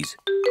cookies.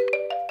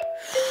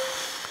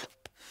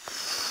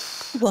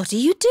 What are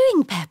you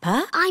doing,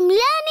 Peppa? I'm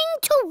learning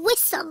to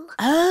whistle.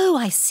 Oh,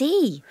 I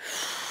see.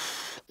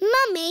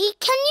 Mummy,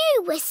 can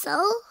you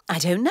whistle? I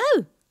don't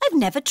know. I've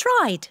never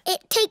tried.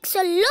 It takes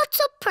a lot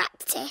of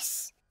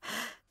practice.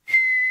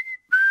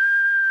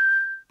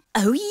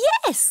 Oh,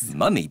 yes.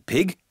 Mummy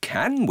Pig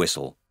can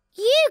whistle.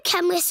 You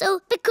can whistle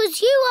because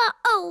you are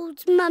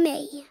old,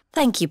 Mummy.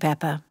 Thank you,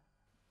 Peppa.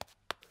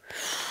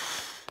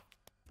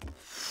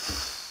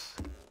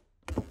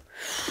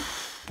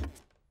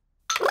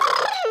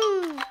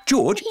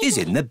 George is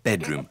in the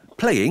bedroom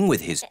playing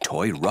with his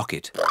toy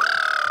rocket.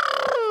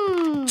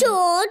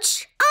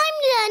 George, I'm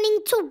learning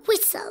to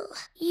whistle.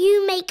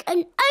 You make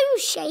an O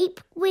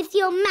shape with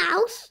your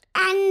mouth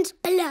and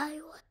blow.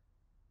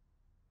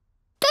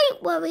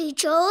 Don't worry,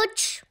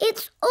 George.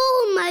 It's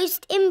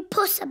almost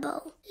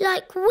impossible,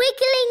 like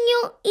wiggling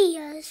your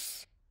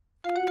ears.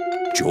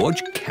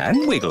 George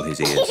can wiggle his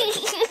ears.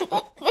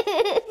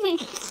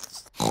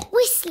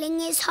 Whistling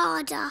is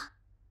harder.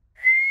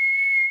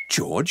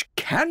 George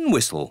can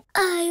whistle.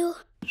 Oh.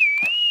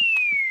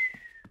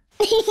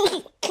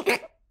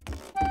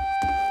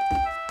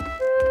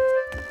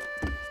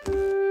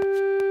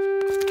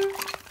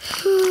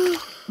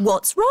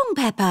 What's wrong,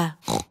 Peppa?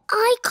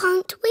 I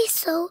can't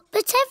whistle,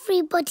 but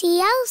everybody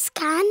else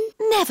can.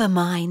 Never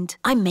mind.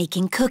 I'm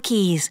making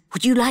cookies.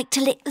 Would you like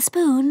to lick the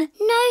spoon?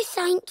 No,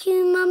 thank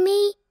you,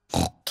 Mummy.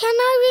 Can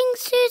I ring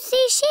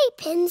Susie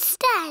Sheep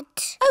instead?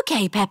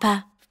 OK,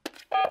 Peppa.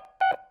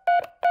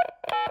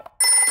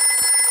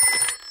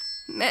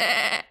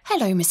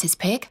 Hello, Mrs.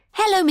 Pig.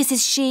 Hello,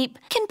 Mrs. Sheep.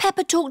 Can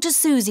Peppa talk to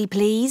Susie,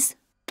 please?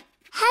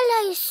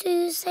 Hello,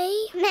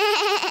 Susie.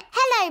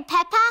 Hello,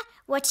 Peppa.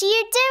 What are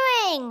you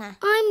doing?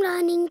 I'm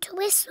learning to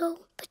whistle,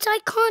 but I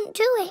can't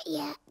do it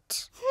yet.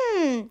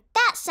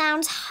 That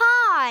sounds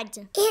hard.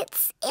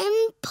 It's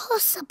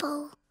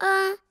impossible.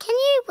 Can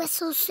you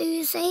whistle,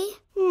 Susie?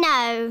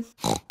 No.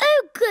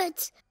 Oh, good.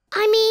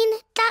 I mean,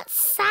 that's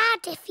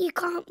sad if you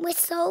can't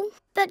whistle.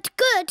 But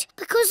good,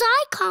 because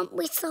I can't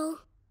whistle.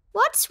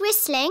 What's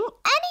whistling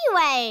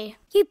anyway?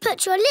 You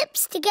put your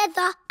lips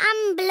together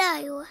and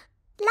blow.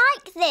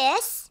 Like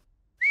this.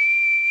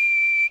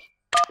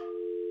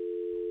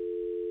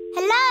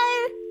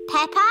 Hello,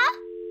 Peppa?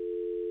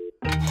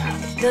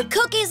 The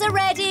cookies are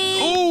ready.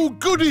 Oh,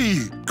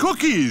 goody!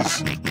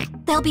 Cookies!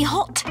 They'll be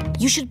hot.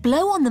 You should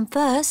blow on them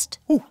first.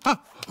 Oh,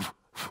 ah.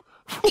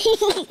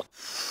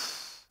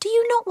 Do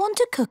you not want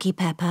a cookie,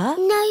 Peppa?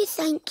 No,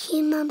 thank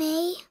you,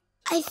 Mummy.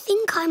 I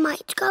think I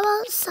might go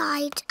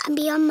outside and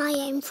be on my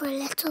own for a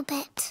little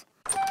bit.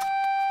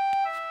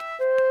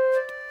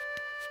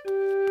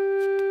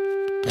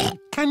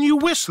 Can you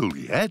whistle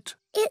yet?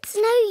 It's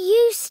no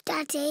use,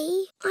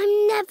 Daddy.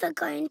 I'm never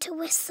going to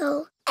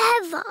whistle,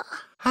 ever.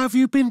 Have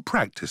you been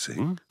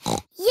practicing?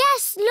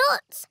 Yes,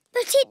 lots,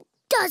 but it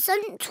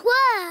doesn't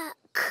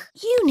work.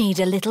 You need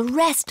a little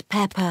rest,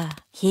 Peppa.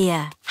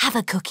 Here, have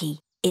a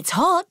cookie. It's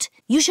hot.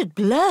 You should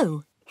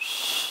blow.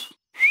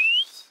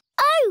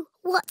 Oh,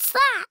 what's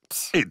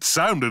that? It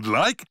sounded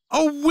like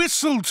a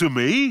whistle to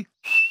me.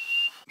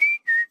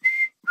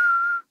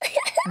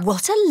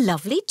 What a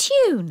lovely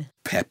tune.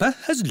 Peppa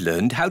has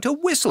learned how to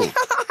whistle.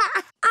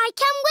 I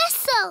can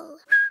whistle.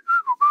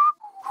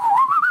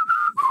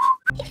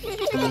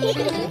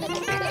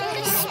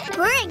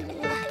 Spring.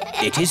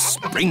 It is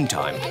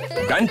springtime.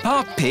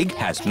 Grandpa Pig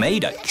has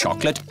made a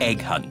chocolate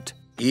egg hunt.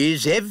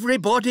 Is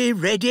everybody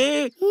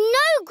ready?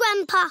 No,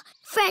 Grandpa.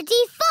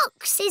 Freddy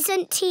Fox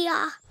isn't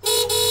here.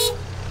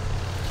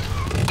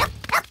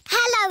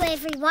 Hello,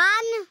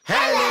 everyone.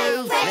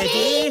 Hello,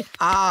 Freddy.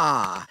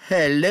 Ah,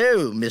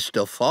 hello,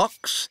 Mr.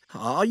 Fox.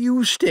 Are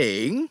you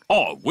staying?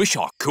 I wish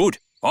I could.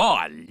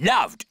 I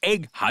loved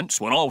egg hunts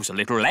when I was a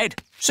little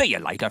lad. See you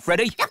later,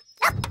 Freddy.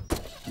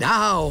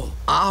 Now,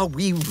 are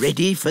we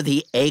ready for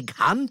the egg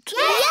hunt?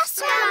 Yes,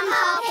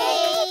 Grandpa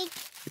Pig.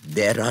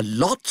 There are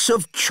lots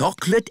of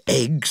chocolate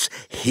eggs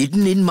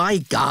hidden in my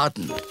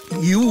garden.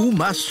 You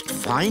must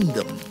find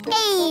them.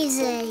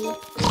 Easy.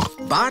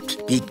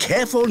 But be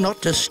careful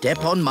not to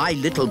step on my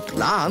little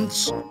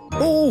plants.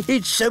 Oh,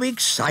 it's so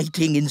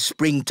exciting in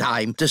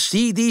springtime to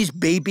see these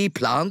baby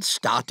plants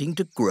starting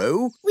to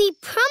grow. We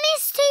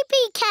promise to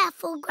be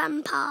careful,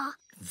 Grandpa.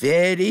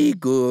 Very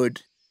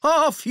good.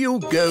 Off you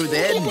go,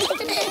 then.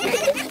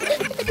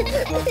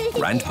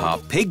 Grandpa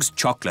Pig's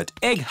chocolate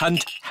egg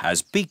hunt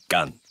has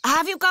begun.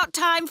 Have you got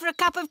time for a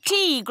cup of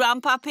tea,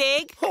 Grandpa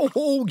Pig?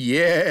 Oh,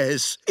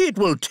 yes. It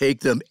will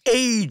take them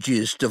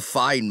ages to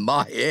find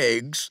my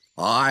eggs.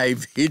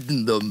 I've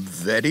hidden them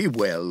very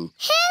well.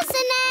 Here's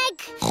an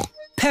egg.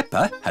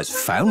 Peppa has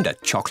found a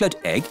chocolate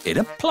egg in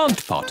a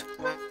plant pot.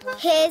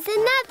 Here's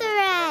another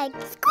egg.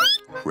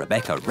 Squeak.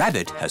 Rebecca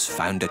Rabbit has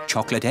found a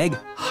chocolate egg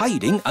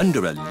hiding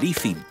under a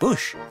leafy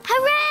bush.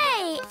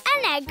 Hooray!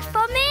 An egg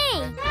for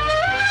me.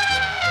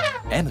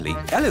 Emily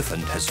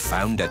Elephant has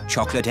found a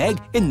chocolate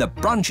egg in the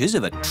branches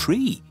of a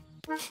tree.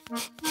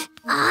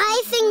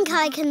 I think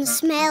I can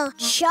smell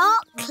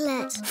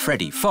chocolate.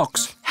 Freddy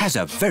Fox has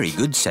a very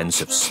good sense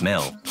of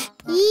smell.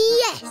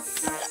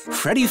 Yes.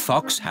 Freddy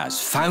Fox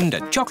has found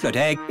a chocolate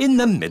egg in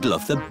the middle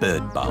of the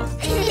bird bath.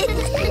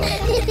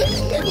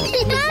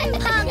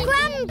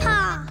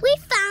 Grandpa, we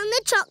found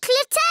the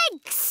chocolate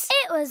eggs.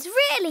 It was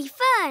really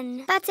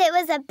fun, but it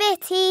was a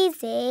bit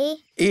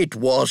easy. It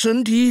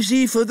wasn't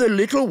easy for the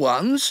little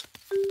ones.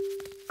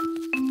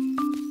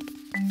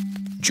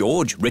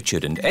 George,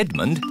 Richard and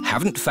Edmund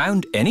haven't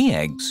found any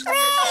eggs.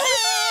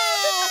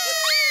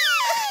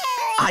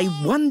 I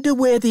wonder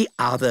where the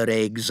other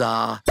eggs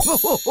are.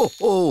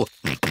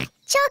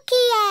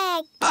 Chocky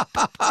egg.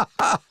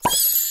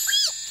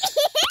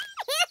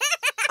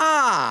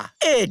 Ah,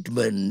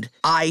 Edmund,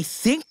 I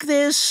think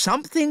there's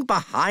something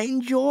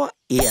behind your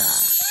ear.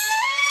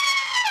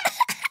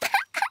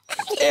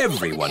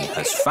 Everyone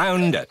has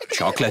found a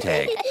chocolate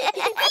egg.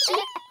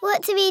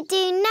 What do we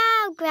do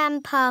now,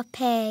 Grandpa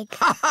Pig?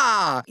 Ha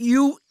ha!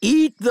 You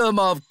eat them,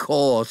 of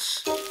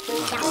course.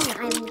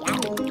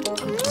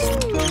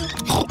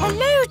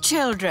 Hello,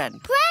 children.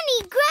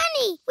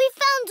 Granny, we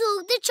found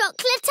all the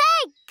chocolate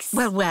eggs.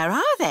 Well, where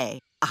are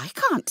they? I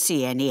can't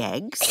see any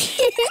eggs.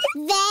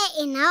 They're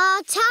in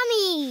our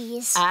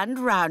tummies. And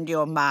round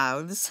your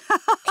mouths.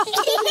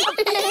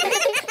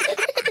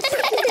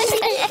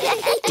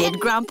 Did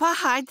Grandpa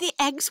hide the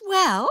eggs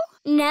well?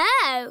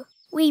 No,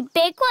 we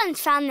big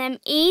ones found them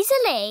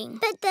easily.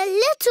 But the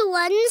little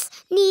ones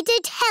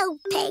needed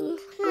helping.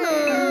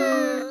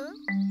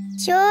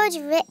 George,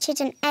 Richard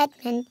and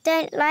Edmund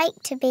don't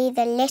like to be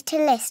the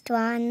littlest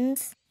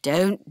ones.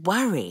 Don't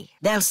worry.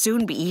 There'll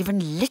soon be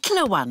even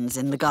littler ones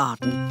in the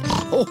garden.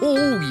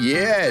 Oh,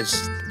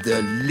 yes,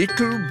 the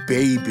little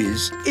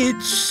babies.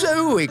 It's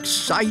so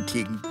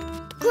exciting.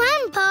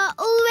 Grandpa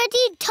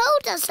already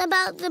told us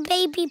about the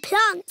baby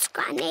plants,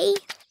 Granny.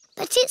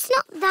 But it's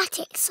not that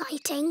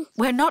exciting.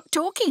 We're not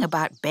talking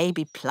about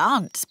baby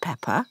plants,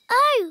 Peppa.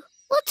 Oh,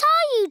 what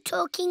are you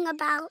talking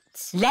about?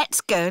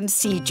 Let's go and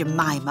see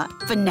Jemima,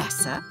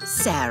 Vanessa,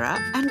 Sarah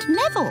and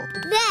Neville.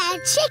 They're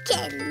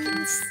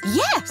chickens.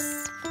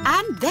 Yes.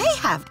 And they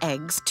have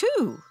eggs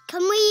too.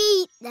 Can we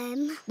eat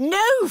them?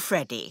 No,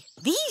 Freddy.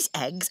 These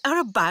eggs are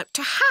about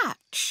to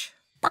hatch.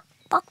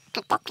 Oh,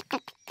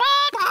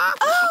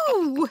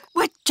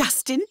 we're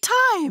just in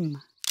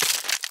time.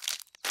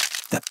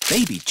 The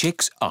baby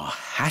chicks are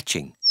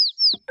hatching.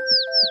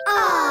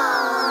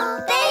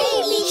 Oh,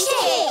 baby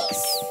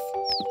chicks!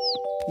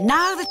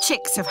 Now the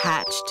chicks have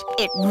hatched.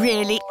 It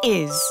really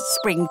is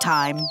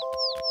springtime.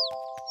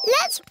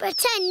 Let's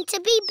pretend to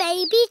be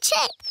baby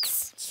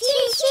chicks.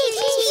 Cheep, cheep,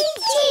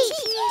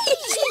 cheep,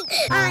 cheep.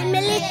 I'm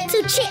a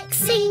little chick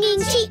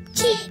singing cheep,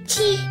 cheep,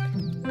 cheep.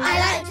 I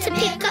like to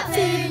pick up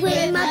food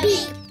with my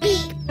beak,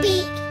 beak,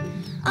 beak.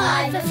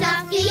 I've a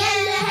fluffy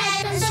yellow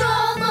head and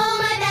straw for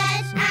my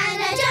bed,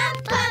 and I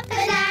jump up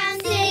and down,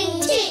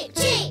 sing cheep,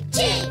 cheep,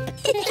 cheep.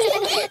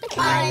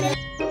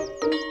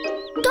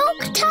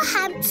 Dr.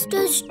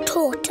 Hamster's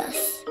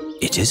tortoise.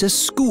 It is a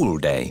school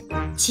day.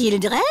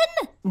 Children,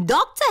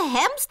 Dr.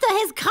 Hamster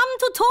has come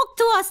to talk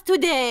to us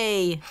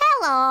today.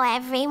 Hello,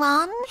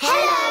 everyone.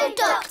 Hello,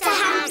 Dr.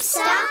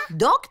 Hamster.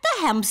 Dr.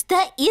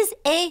 Hamster is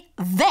a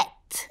vet.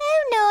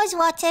 Who knows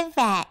what a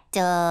vet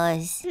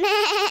does?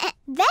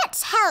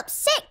 Vets help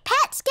sick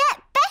pets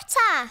get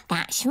better.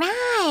 That's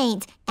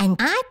right. And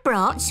I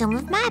brought some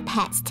of my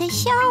pets to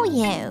show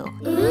you.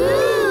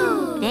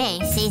 Ooh.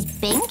 This is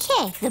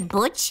Binky, the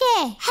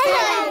budgie.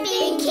 Hello,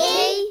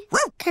 Binky.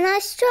 Can I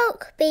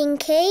stroke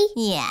Binky?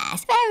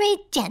 Yes, very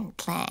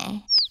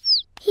gently.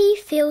 He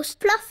feels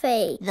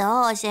fluffy.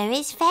 Those are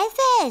his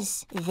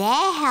feathers.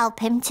 They help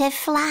him to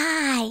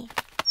fly.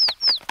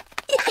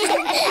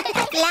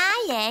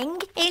 Flying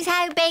is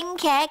how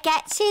Binky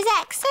gets his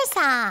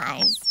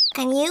exercise.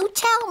 Can you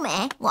tell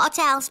me what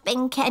else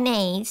Binky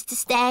needs to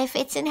stay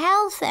fit and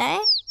healthy?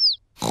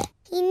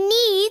 He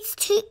needs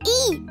to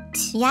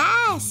eat.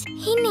 Yes.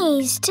 He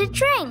needs to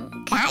drink.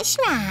 That's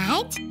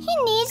right. He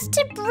needs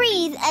to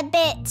breathe a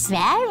bit.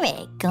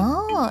 Very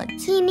good.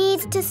 He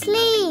needs to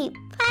sleep.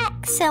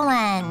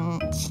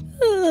 Excellent.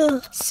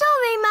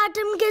 Sorry,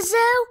 Madam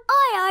Gazelle.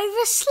 I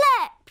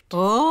overslept.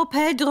 Oh,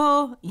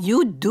 Pedro,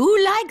 you do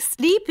like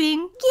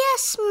sleeping.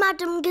 Yes,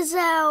 Madam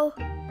Gazelle.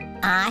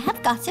 I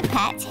have got a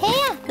pet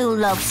here who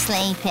loves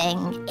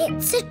sleeping.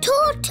 It's a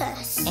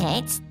tortoise.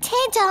 It's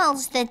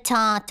Tiddles the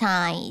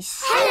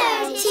tortoise.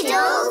 Hello,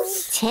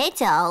 Tiddles.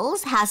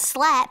 Tiddles has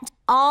slept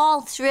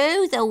all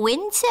through the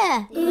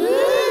winter.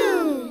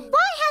 Ooh.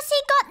 Why has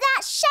he got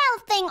that shell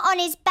thing on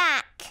his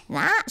back?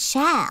 That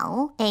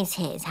shell is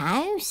his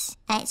house.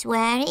 It's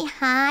where he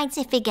hides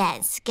if he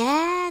gets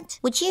scared.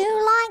 Would you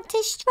like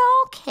to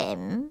stroke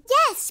him?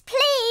 Yes,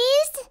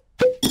 please.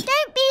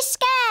 Don't be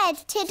scared,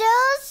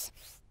 Tiddles.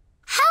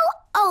 How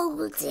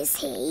old is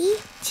he?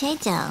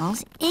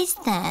 Tiddles is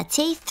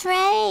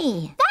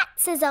 33.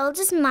 That's as old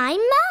as my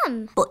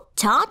mum. But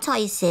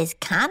tortoises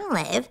can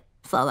live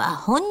for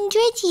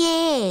 100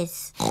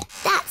 years.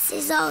 That's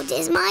as old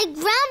as my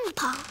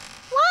grandpa.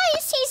 Why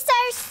is he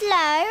so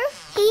slow?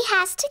 He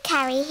has to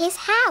carry his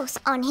house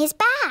on his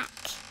back.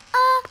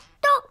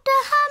 Dr.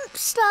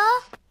 Hamster,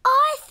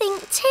 I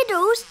think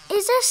Tiddles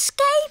is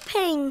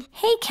escaping.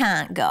 He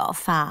can't go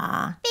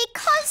far.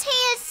 Because he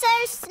is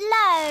so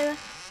slow.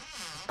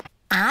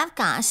 I've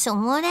got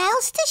someone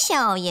else to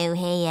show you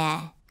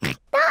here.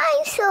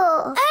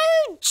 Dinosaur.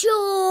 Oh,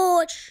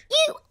 George,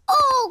 you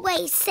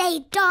always say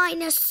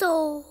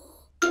dinosaur.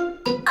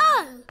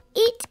 Oh,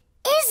 it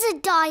is a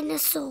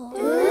dinosaur.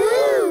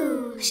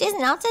 Ooh. She's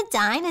not a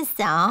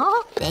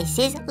dinosaur. This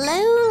is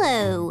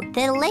Lulu,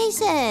 the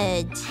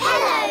lizard.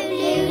 Hello,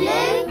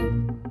 Lulu.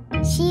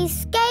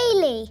 She's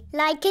scaly,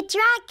 like a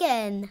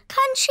dragon.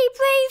 Can she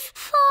breathe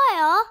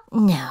fire?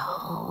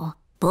 No,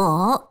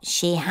 but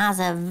she has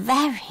a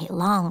very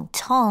long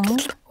tongue.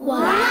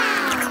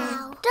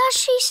 Wow. Does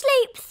she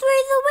sleep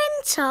through the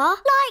winter,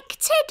 like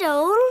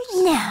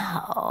Tiddles?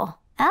 No.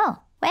 Oh,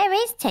 where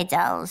is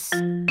Tiddles?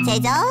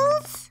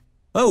 Tiddles?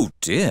 Oh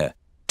dear,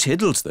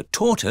 Tiddles the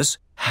tortoise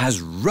has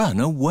run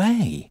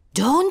away.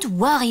 Don't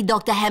worry,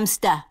 Dr.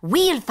 Hamster.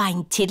 We'll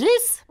find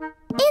Tiddles.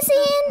 Is he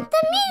in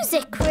the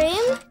music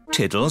room?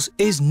 Tiddles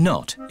is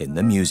not in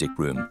the music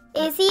room.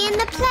 Is he in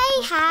the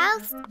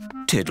playhouse?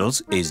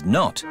 Tiddles is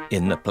not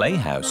in the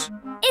playhouse.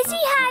 Is he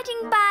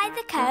hiding by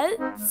the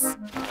coats?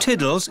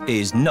 Tiddles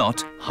is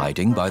not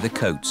hiding by the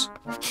coats.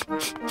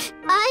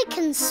 I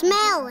can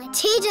smell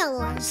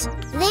Tiddles.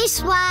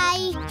 This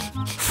way.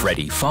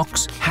 Freddy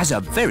Fox has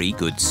a very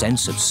good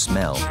sense of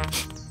smell.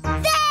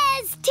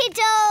 There's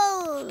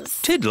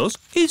Tiddles! Tiddles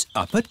is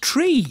up a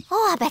tree.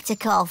 Oh, I better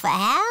call for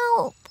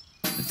help.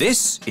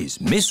 This is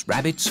Miss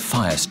Rabbit's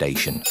fire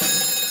station.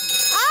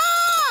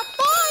 Ah!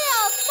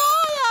 Fire!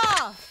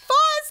 Fire!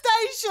 Fire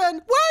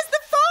station! Where's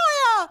the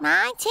fire?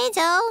 My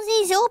Tiddles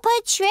is up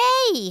a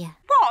tree.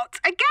 What,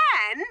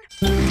 again?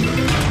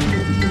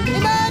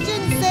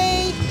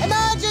 Emergency!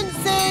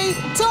 Emergency!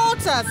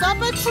 Tortoise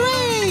up a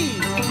tree!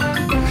 I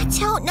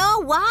don't know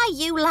why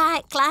you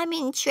like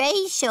climbing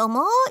trees so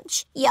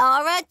much. You're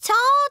a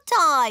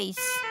tortoise.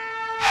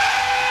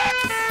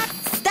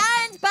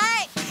 Stand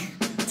back!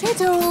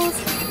 Tiddles!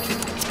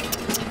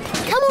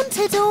 Come on,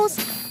 Tiddles!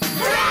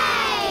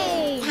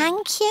 Hooray!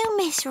 Thank you,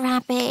 Miss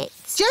Rabbit.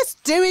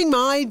 Just doing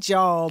my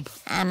job.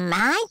 And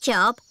my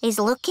job is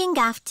looking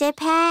after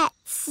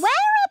pets. Where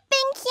are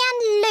Binky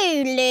and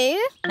Lulu?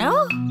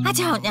 Oh, I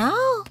don't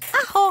know.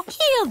 Oh,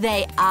 here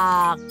they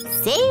are,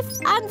 safe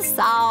and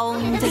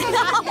sound.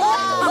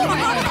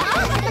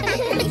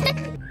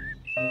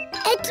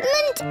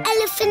 Edmund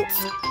Elephant's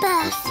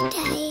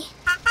birthday.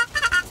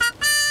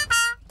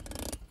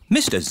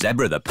 Mr.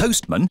 Zebra the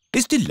postman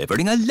is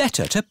delivering a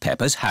letter to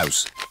Peppa's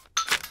house.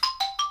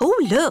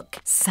 Oh,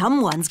 look,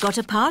 someone's got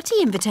a party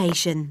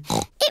invitation.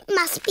 It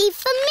must be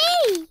for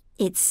me.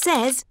 It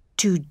says,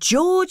 to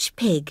George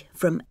Pig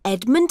from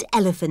Edmund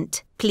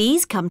Elephant.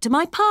 Please come to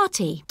my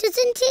party.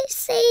 Doesn't it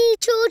say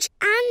George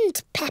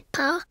and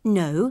Peppa?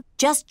 No,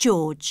 just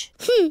George.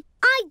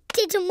 I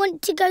didn't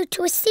want to go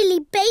to a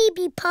silly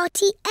baby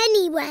party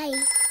anyway.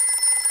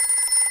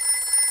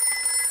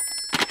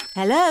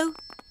 Hello?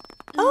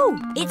 Oh,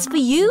 it's for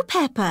you,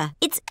 Peppa.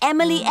 It's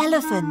Emily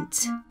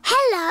Elephant.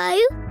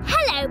 Hello.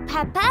 Hello,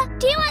 Peppa.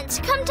 Do you want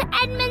to come to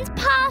Edmund's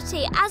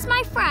party as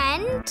my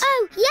friend?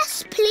 Oh,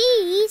 yes,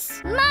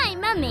 please. My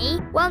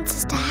mummy wants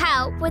us to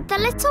help with the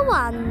little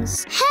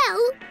ones.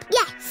 Help?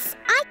 Yes,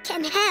 I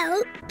can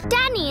help.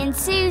 Danny and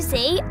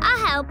Susie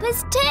are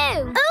helpers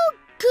too. Oh,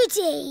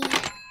 goody.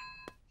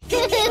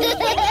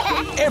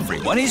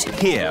 Everyone is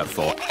here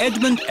for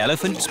Edmund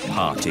Elephant's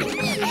party.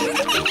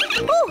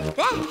 Oh,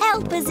 the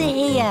helpers are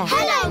here.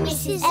 Hello,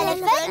 Mrs.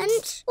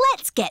 Elephant.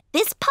 Let's get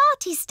this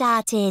party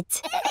started.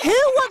 Who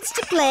wants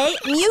to play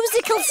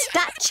musical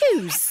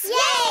statues?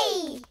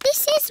 Yay!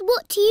 This is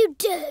what you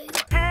do.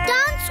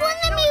 Dance when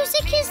the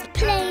music is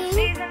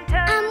playing,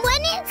 and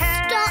when it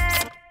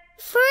stops,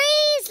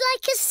 freeze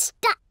like a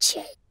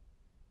statue.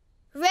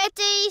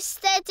 Ready,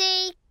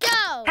 steady,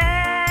 go!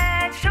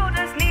 Head,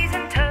 shoulders, knees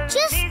and toes.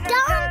 Just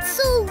dance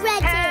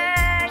already.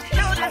 Head,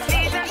 shoulders,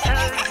 knees and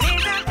toes,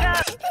 knees and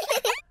toes.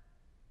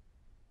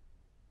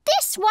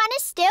 This one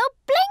is still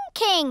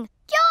blinking.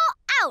 You're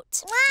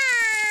out.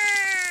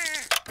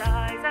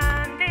 Eyes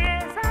and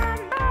ears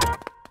and mouth.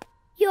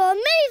 You're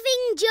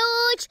moving,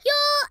 George.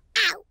 You're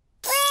out.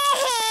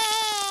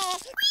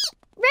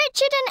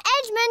 Richard and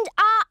Edmund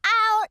are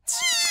out.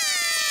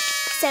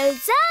 So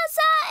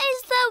Zaza is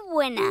the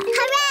winner.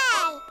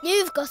 Hooray!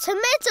 You've got a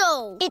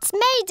medal. It's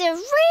made of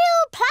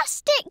real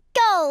plastic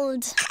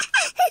gold.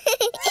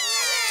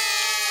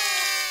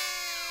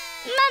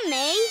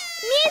 Mummy,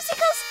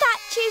 musical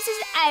statues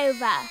is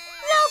over.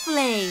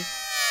 Lovely.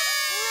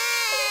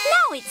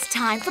 Now it's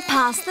time for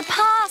Pass the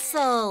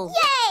Parcel.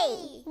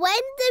 Yay!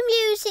 When the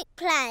music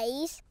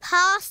plays,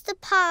 pass the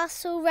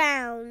parcel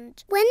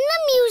round. When the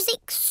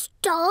music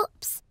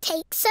stops,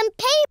 take some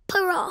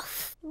paper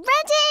off.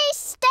 Ready,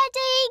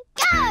 steady,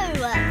 go!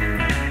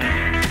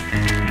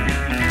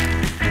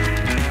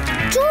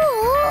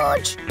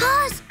 George,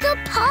 pass the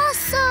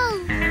parcel.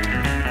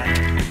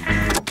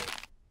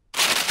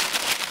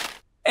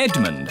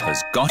 Edmund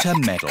has got a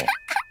medal.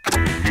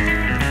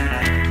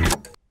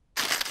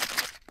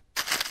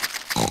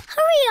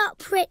 Hurry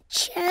up,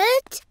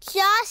 Richard.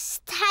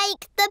 Just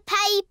take the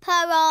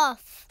paper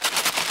off.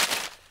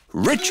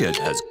 Richard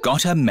has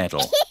got a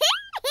medal.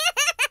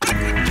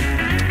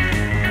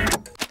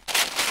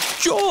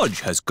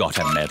 George has got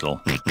a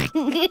medal.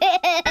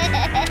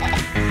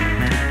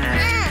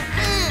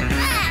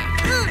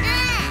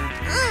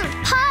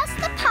 Pass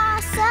the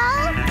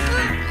parcel.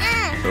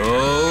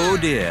 Oh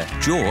dear,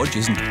 George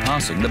isn't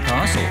passing the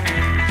parcel.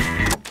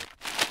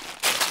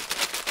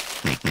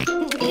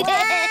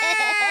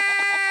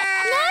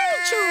 No,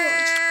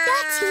 George.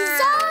 That is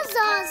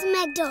Zaza's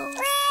medal.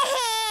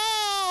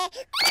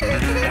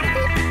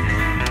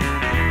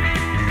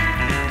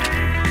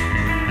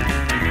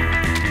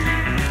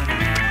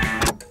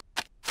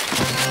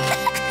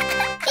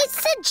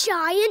 It's a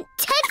giant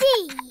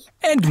teddy.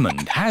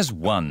 Edmund has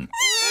won.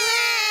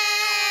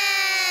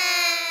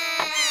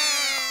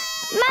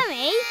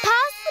 Mummy,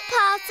 pass the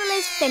parcel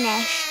is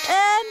finished.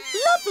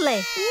 Lovely.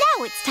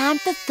 Now it's time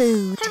for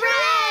food.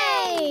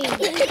 Hooray!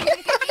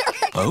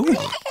 Oh,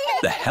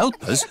 the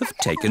helpers have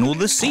taken all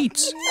the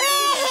seats.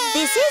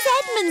 This is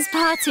Edmund's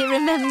party,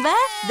 remember?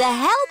 The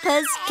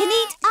helpers can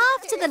eat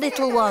after the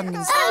little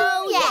ones.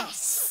 Oh,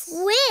 yes.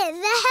 We're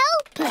the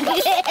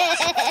helpers.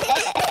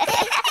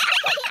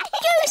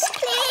 Juice,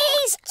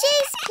 please.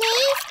 Juice,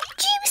 please.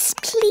 Juice,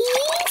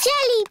 please.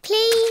 Jelly,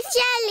 please.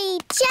 Jelly,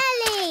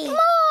 jelly.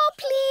 More,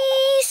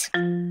 please.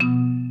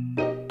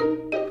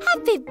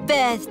 Happy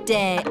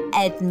birthday,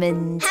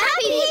 Edmund.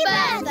 Happy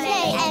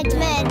birthday,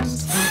 Edmund.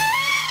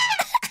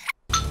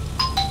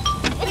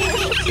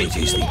 It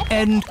is the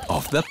end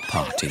of the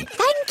party.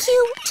 Thank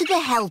you to the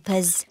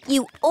helpers.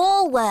 You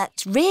all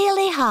worked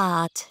really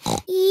hard.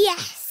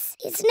 Yes,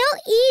 it's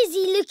not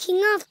easy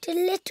looking after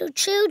little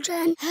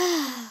children.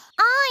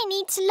 I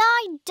need to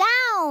lie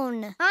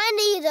down. I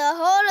need a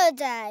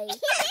holiday.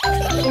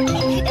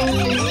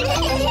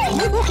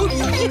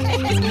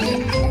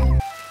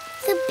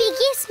 The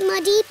biggest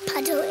muddy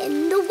puddle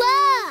in the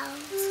world.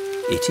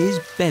 It is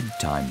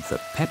bedtime for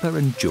Peppa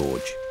and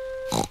George.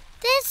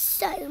 There's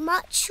so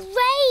much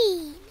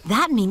rain.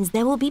 That means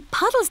there will be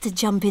puddles to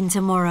jump in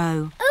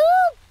tomorrow.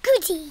 Oh,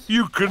 goody.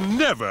 You can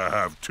never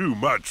have too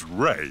much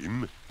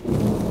rain.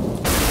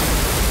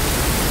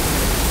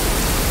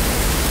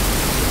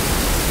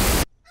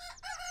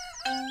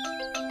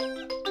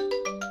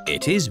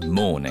 It is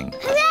morning.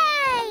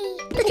 Hooray!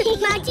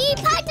 Muddy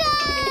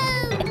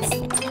puddles!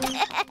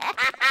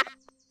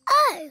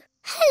 Oh,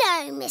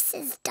 hello,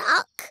 Mrs.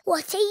 Duck.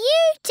 What are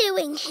you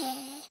doing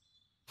here?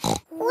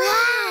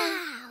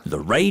 Wow! The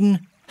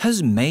rain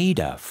has made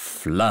a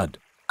flood.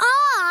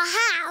 Our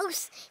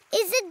house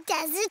is a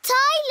desert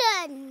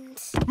island.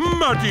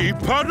 Muddy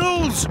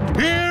puddles,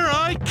 here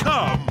I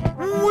come.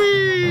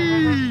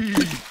 Whee!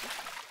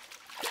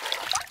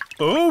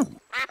 Oh!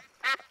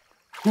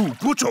 Who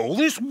put all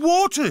this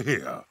water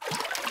here?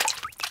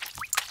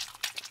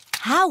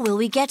 How will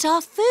we get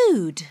our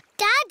food?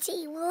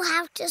 Daddy will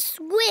have to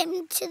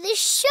swim to the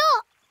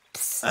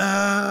shops.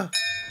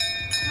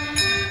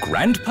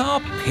 Grandpa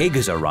Pig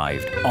has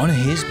arrived on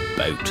his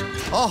boat.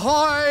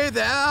 Ahoy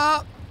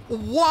there!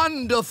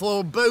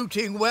 Wonderful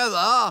boating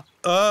weather.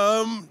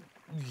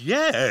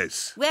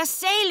 Yes. We're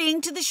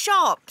sailing to the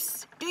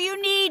shops. Do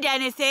you need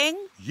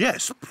anything?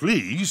 Yes,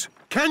 please.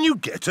 Can you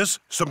get us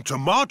some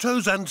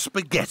tomatoes and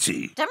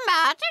spaghetti?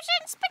 Tomatoes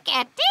and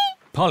spaghetti?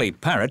 Polly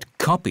Parrot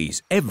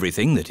copies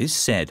everything that is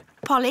said.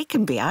 Polly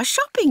can be our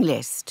shopping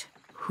list.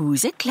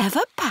 Who's a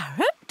clever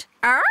parrot?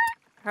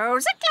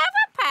 Who's a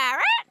clever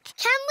parrot?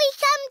 Can we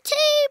come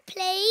too,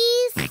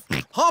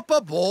 please? Hop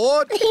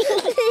aboard.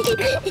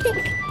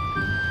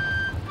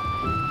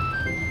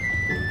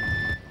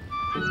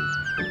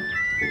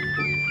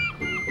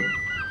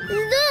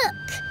 Look,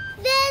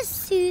 there's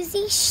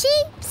Susie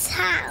Sheep's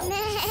house.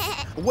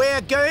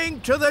 We're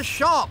going to the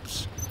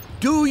shops.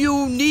 Do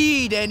you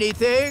need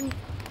anything?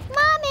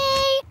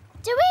 Mummy,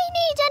 do we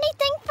need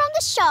anything from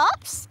the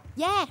shops?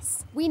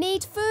 Yes, we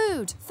need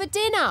food for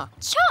dinner.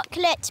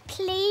 Chocolate,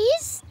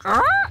 please.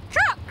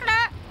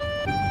 Chocolate.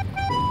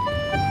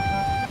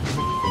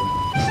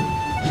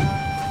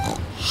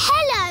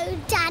 Hello,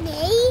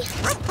 Danny.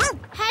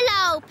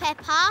 Hello,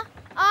 Peppa.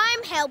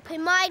 I'm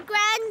helping my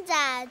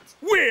granddad.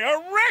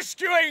 We're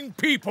rescuing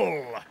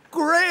people.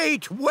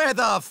 Great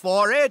weather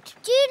for it.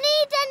 Do you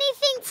need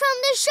anything from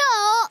the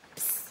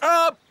shops?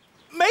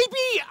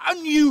 Maybe a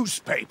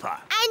newspaper.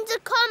 And a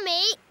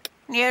comic?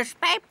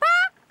 Newspaper?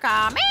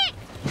 Comic?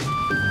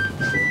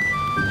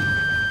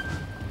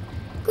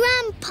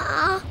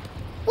 Grandpa,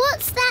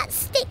 what's that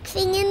stick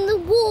thing in the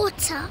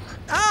water?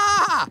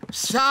 Ah!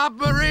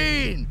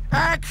 Submarine!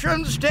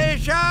 Action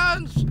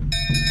stations!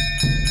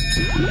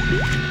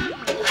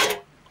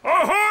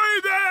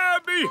 Ahoy there,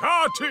 me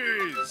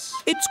hearties!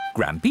 It's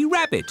Grampy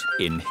Rabbit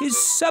in his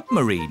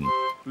submarine.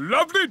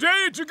 Lovely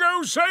day to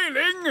go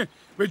sailing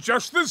with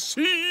just the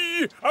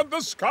sea and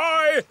the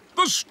sky,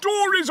 the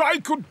stories I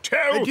could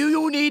tell. Do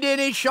you need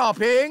any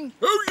shopping?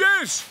 Oh,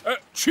 yes.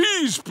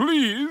 Cheese,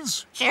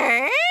 please.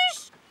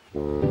 Cheese?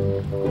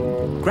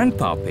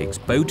 Grandpa Pig's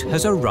boat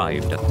has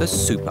arrived at the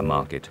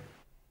supermarket.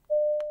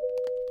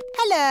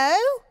 Hello.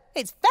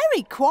 It's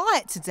very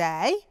quiet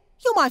today.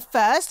 You're my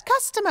first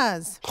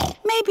customers.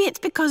 Maybe it's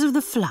because of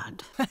the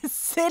flood.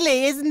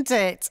 Silly, isn't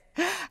it?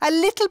 A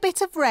little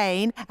bit of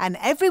rain and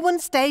everyone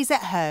stays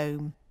at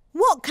home.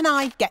 What can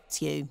I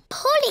get you?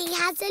 Polly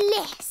has a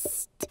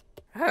list.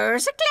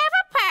 Who's a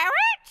clever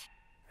parrot?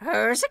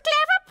 Who's a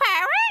clever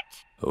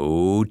parrot?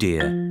 Oh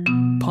dear.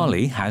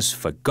 Polly has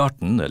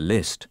forgotten the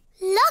list.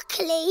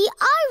 Luckily,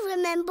 I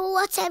remember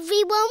what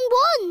everyone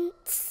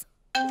wants.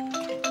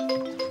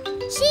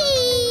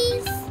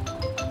 Cheese!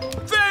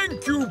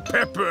 Thank you,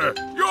 Pepper.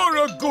 You're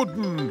a good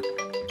un.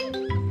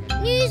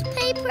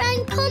 Newspaper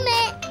and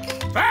comic.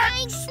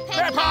 Thanks,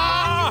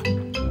 Peppa!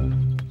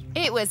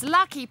 It was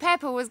lucky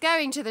Peppa was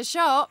going to the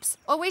shops,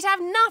 or we'd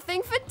have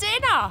nothing for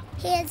dinner.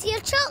 Here's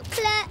your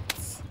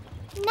chocolate.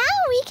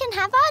 Now we can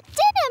have our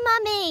dinner,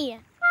 Mummy.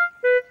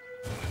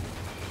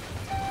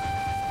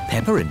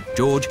 Peppa and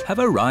George have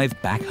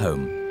arrived back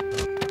home.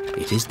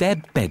 It is their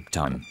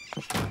bedtime.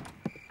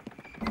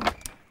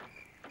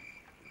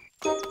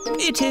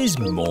 It is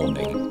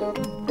morning.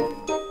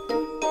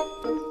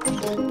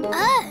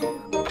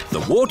 Oh.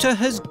 The water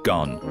has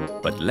gone,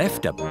 but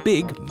left a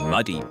big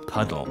muddy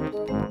puddle.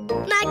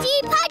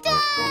 Muddy puddle!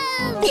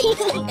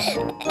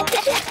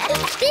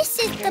 This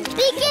is the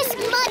biggest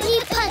muddy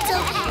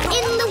puddle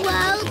in the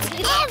world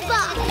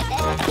ever.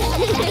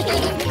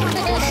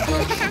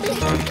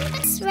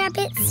 It's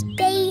Rabbit's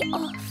day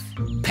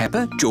off.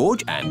 Peppa,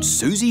 George and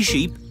Susie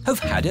Sheep have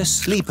had a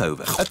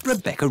sleepover at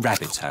Rebecca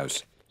Rabbit's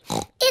house.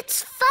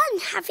 It's fun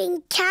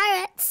having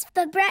carrots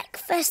for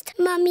breakfast,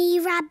 Mummy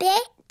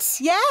Rabbit.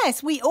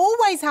 Yes, we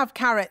always have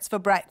carrots for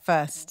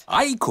breakfast.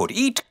 I could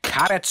eat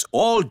carrots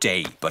all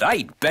day, but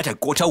I'd better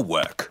go to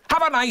work.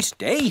 Have a nice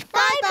day.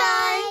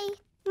 Bye-bye.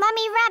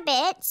 Mummy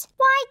Rabbit,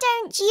 why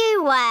don't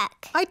you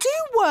work? I do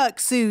work,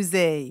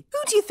 Susie. Who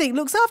do you think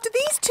looks after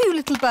these two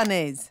little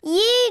bunnies?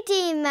 You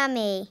do,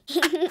 Mummy.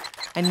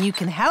 And you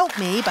can help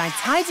me by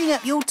tidying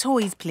up your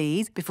toys,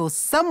 please, before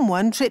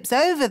someone trips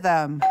over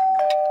them.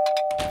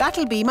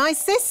 That'll be my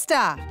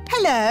sister.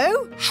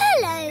 Hello.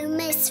 Hello,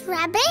 Miss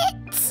Rabbit.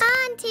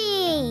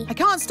 Auntie! I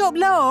can't stop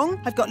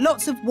long. I've got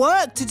lots of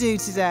work to do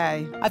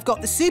today. I've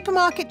got the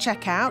supermarket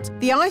checkout,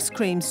 the ice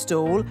cream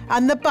stall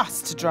and the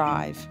bus to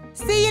drive.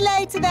 See you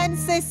later then,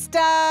 sister.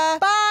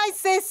 Bye,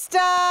 sister.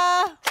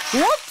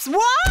 Whoops,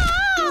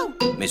 whoa!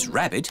 Miss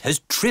Rabbit has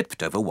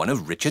tripped over one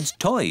of Richard's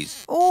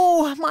toys.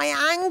 Oh, my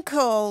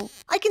ankle.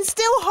 I can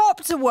still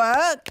hop to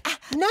work.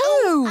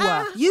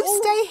 No, you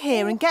stay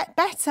here and get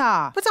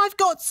better. But I've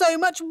got so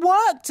much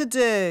work to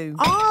do.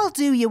 I'll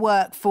do your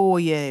work for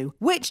you.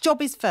 Which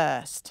job is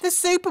first? The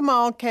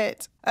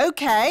supermarket.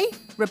 OK,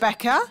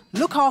 Rebecca,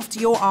 look after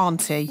your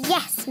auntie.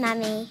 Yes,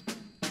 Mummy.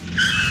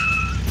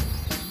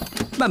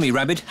 Mummy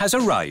Rabbit has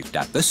arrived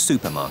at the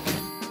supermarket.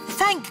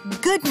 Thank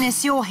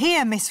goodness you're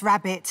here, Miss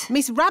Rabbit.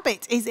 Miss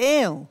Rabbit is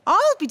ill.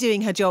 I'll be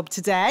doing her job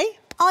today.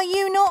 Are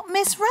you not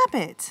Miss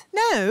Rabbit?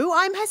 No,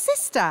 I'm her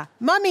sister,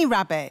 Mummy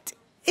Rabbit.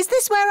 Is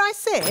this where I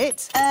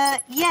sit?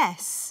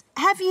 Yes.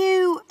 Have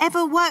you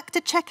ever worked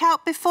a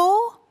checkout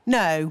before?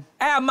 No.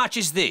 How much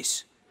is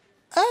this?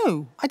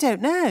 Oh, I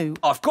don't know.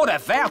 I've got a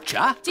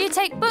voucher. Do you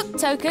take book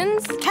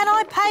tokens? Can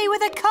I pay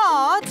with a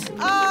card?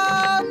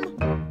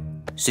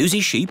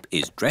 Susie Sheep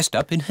is dressed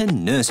up in her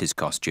nurse's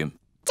costume.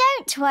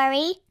 Don't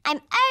worry,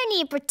 I'm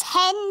only a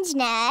pretend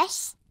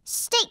nurse.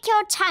 Stick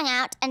your tongue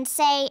out and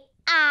say,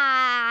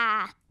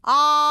 ah.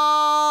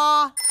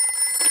 Ah.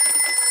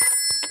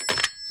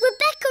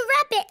 Rebecca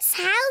Rabbit's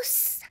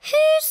house.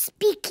 Who's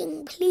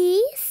speaking,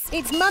 please?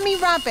 It's Mummy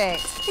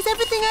Rabbit. Is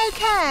everything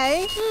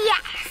OK?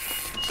 Yes.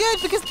 Good,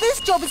 because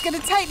this job is going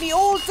to take me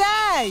all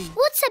day.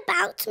 What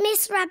about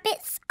Miss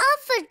Rabbit's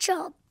other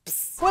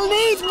jobs? We'll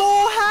need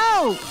more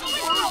help.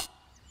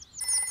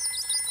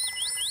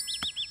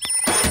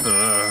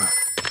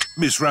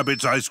 Miss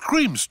Rabbit's ice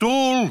cream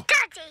stall.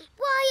 Daddy,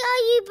 why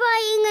are you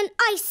buying an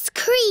ice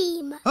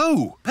cream?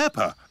 Oh,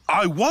 Peppa,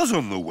 I was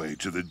on the way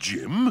to the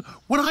gym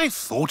when I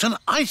thought an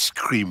ice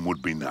cream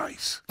would be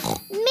nice.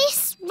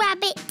 Miss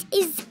Rabbit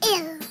is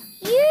ill.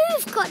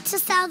 You've got to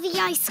sell the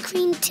ice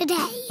cream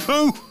today.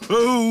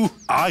 Oh,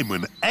 I'm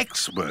an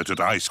expert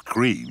at ice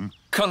cream.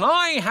 Can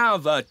I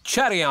have a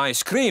cherry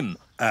ice cream?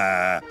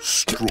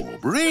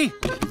 Strawberry,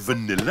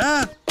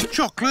 vanilla,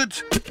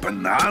 chocolate,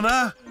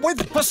 banana.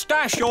 With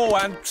pistachio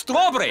and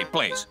strawberry,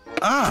 please.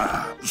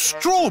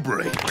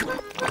 Strawberry.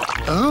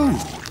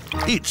 Oh,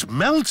 it's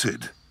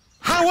melted.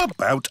 How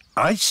about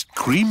ice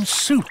cream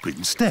soup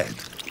instead?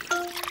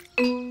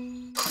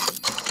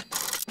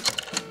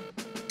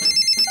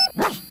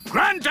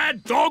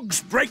 Grandad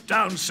Dog's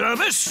breakdown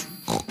service.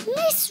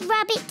 Miss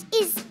Rabbit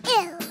is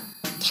ill.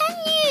 Can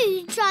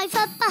you drive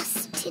a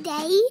bus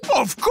today?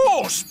 Of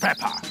course,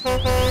 Peppa.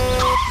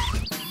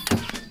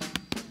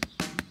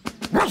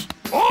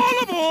 All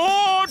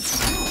aboard!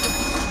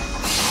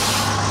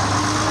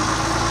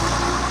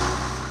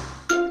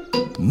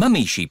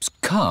 Mummy Sheep's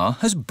car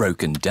has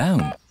broken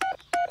down.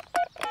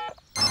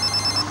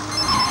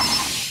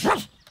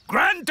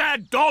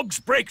 Grandad Dog's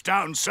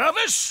breakdown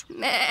service.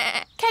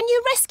 Can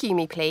you rescue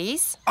me,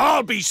 please?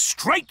 I'll be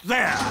straight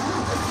there.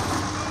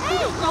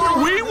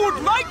 We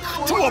would like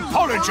to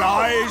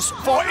apologise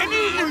for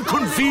any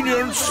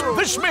inconvenience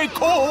this may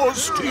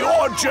cause to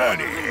your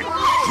journey.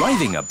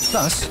 Driving a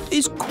bus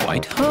is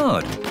quite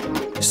hard.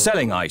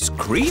 Selling ice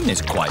cream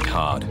is quite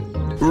hard.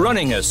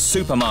 Running a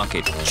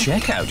supermarket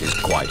checkout is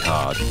quite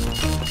hard.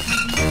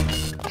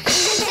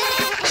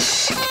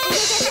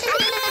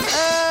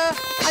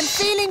 I'm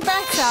feeling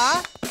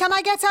better. Can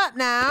I get up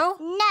now?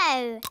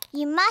 No,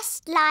 you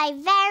must lie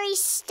very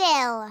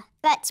still.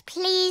 But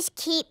please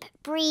keep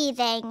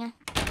breathing.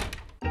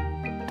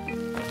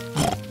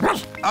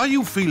 Are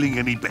you feeling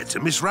any better,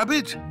 Miss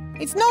Rabbit?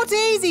 It's not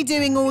easy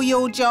doing all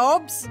your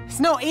jobs. It's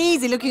not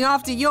easy looking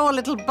after your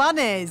little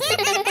bunnies.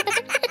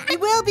 You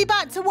will be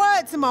back to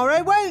work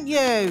tomorrow, won't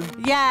you?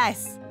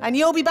 Yes. And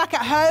you'll be back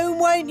at home,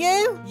 won't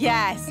you?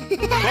 Yes.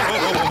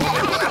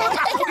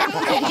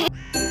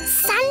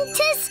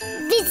 Santa's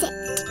visit.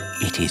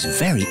 It is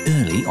very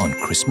early on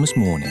Christmas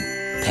morning.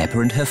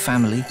 Peppa and her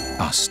family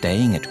are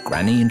staying at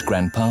Granny and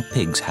Grandpa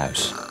Pig's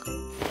house.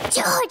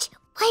 George,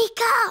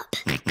 wake up.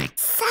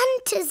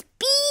 Santa's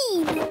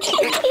bean.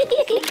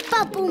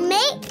 Bubble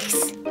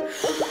mix.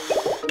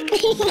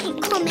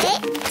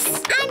 Comics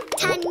and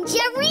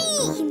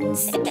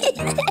tangerines.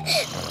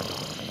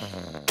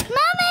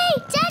 Mummy,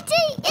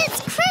 Daddy, it's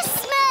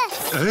Christmas.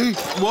 Eh?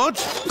 What?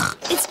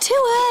 It's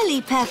too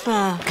early,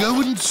 Peppa.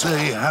 Go and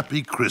say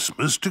Happy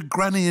Christmas to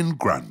Granny and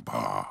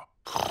Grandpa.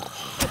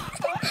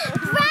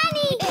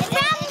 Granny,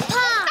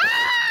 Grandpa.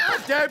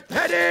 Don't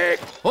panic!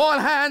 All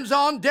hands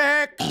on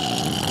deck!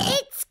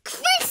 It's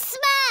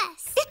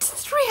Christmas. It's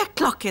 3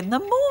 o'clock in the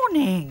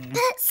morning.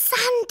 But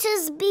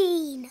Santa's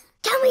been.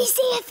 Can we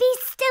see if he's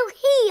still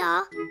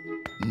here?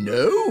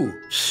 No,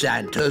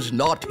 Santa's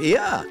not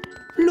here.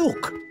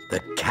 Look, the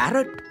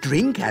carrot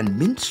drink and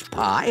mince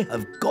pie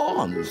have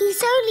gone.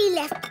 He's only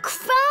left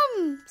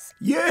crumbs.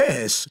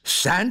 Yes,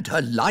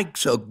 Santa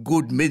likes a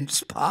good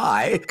mince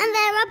pie. And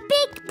there are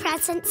big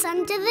presents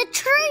under the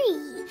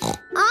tree.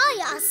 I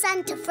asked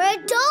Santa for a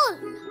doll.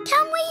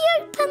 Can we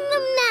open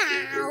them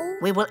now?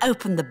 We will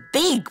open the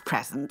big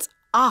presents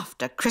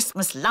after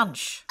Christmas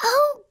lunch.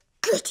 Oh,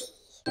 goody.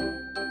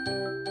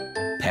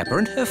 Peppa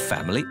and her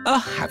family are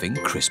having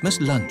Christmas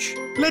lunch.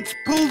 Let's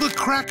pull the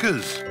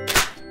crackers.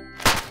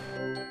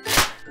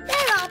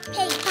 There are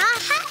paper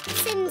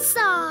hats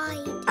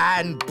inside.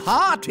 And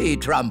party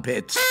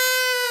trumpets.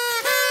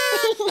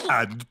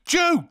 And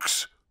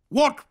jokes.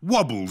 What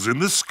wobbles in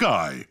the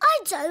sky? I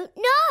don't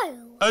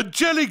know. A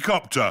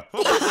jellycopter.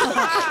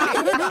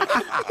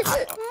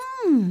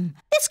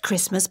 This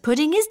Christmas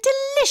pudding is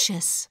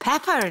delicious.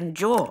 Peppa and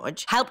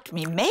George helped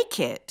me make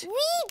it.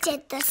 We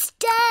did the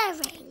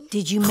stirring.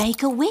 Did you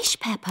make a wish,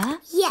 Peppa?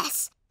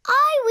 Yes,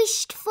 I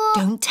wished for...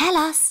 Don't tell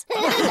us.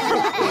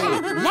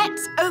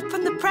 Let's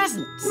open the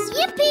presents.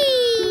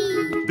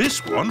 Yippee!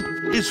 This one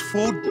is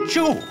for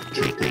George.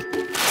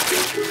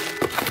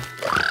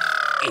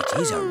 It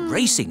is a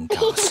racing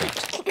car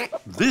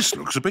set. This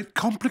looks a bit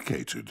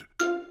complicated.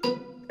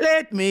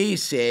 Let me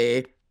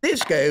see.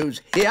 This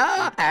goes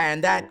here,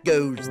 and that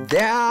goes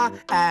there,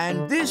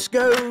 and this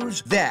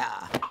goes there.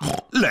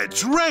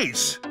 Let's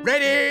race.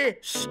 Ready,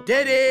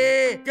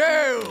 steady,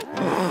 go!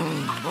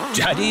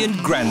 Daddy and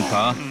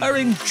Grandpa are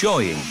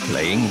enjoying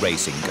playing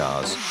racing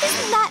cars.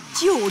 Isn't that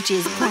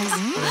George's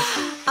present?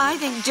 I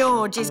think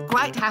George is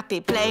quite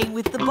happy playing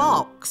with the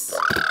box.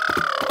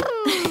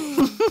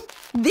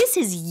 This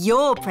is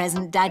your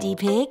present, Daddy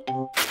Pig.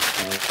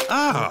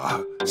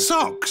 Ah,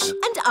 socks.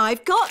 And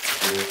I've got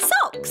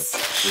socks.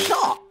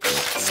 Socks.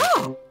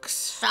 Socks.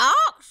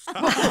 Socks?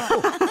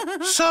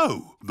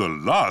 So, the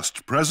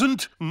last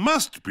present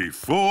must be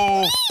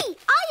for... Me!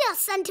 I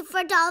asked Santa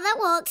for a doll that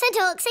walks and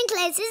talks and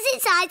closes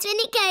its eyes when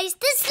it goes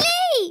to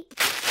sleep.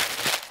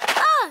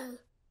 Oh,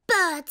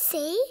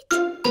 birdseed.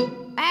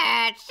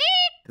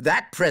 Birdseed?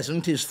 That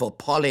present is for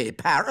Polly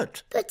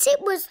Parrot. But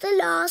it was the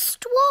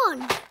last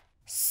one.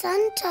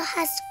 Santa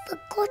has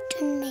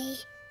forgotten me.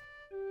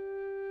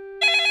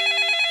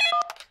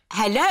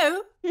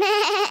 Hello? Can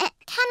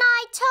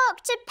I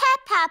talk to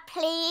Peppa,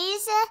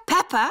 please?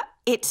 Peppa,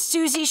 it's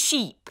Susie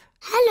Sheep.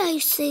 Hello,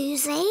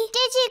 Susie.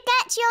 Did you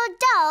get your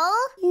doll?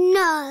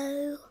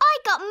 No. I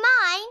got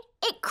mine.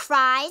 It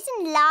cries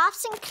and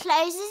laughs and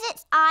closes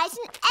its eyes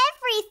and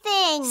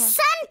everything.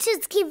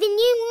 Santa's given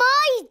you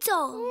my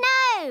doll.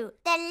 No,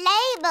 the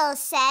label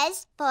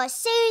says for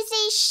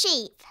Susie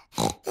Sheep.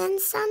 Then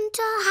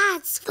Santa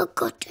has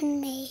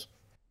forgotten me.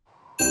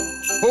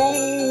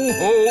 Ho,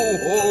 ho,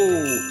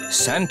 ho!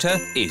 Santa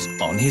is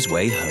on his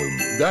way home.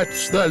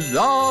 That's the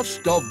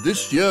last of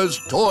this year's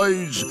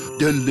toys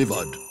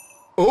delivered.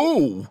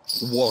 Oh,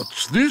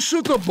 what's this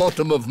at the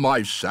bottom of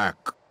my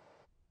sack?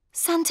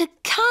 Santa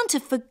can't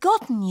have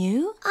forgotten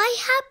you. I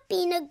have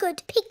been a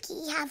good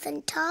piggy,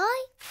 haven't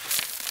I?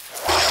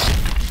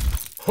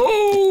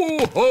 Ho,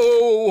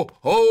 ho,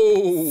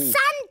 ho!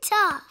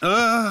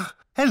 Santa!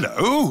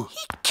 Hello.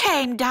 He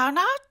came down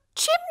our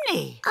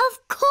chimney.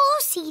 Of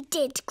course he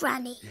did,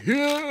 Granny.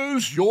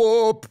 Here's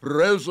your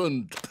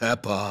present,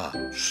 Peppa.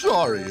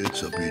 Sorry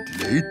it's a bit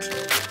late.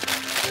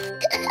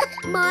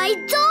 My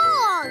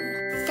doll!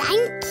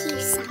 Thank you,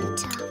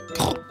 Santa.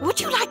 Would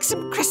you like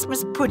some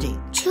Christmas pudding?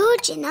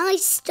 George and I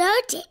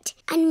stirred it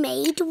and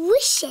made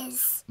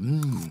wishes.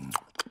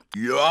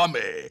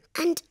 Yummy.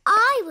 And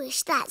I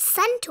wish that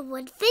Santa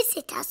would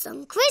visit us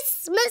on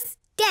Christmas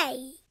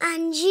Day.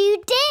 And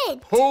you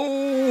did.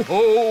 Ho,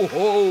 ho,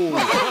 ho!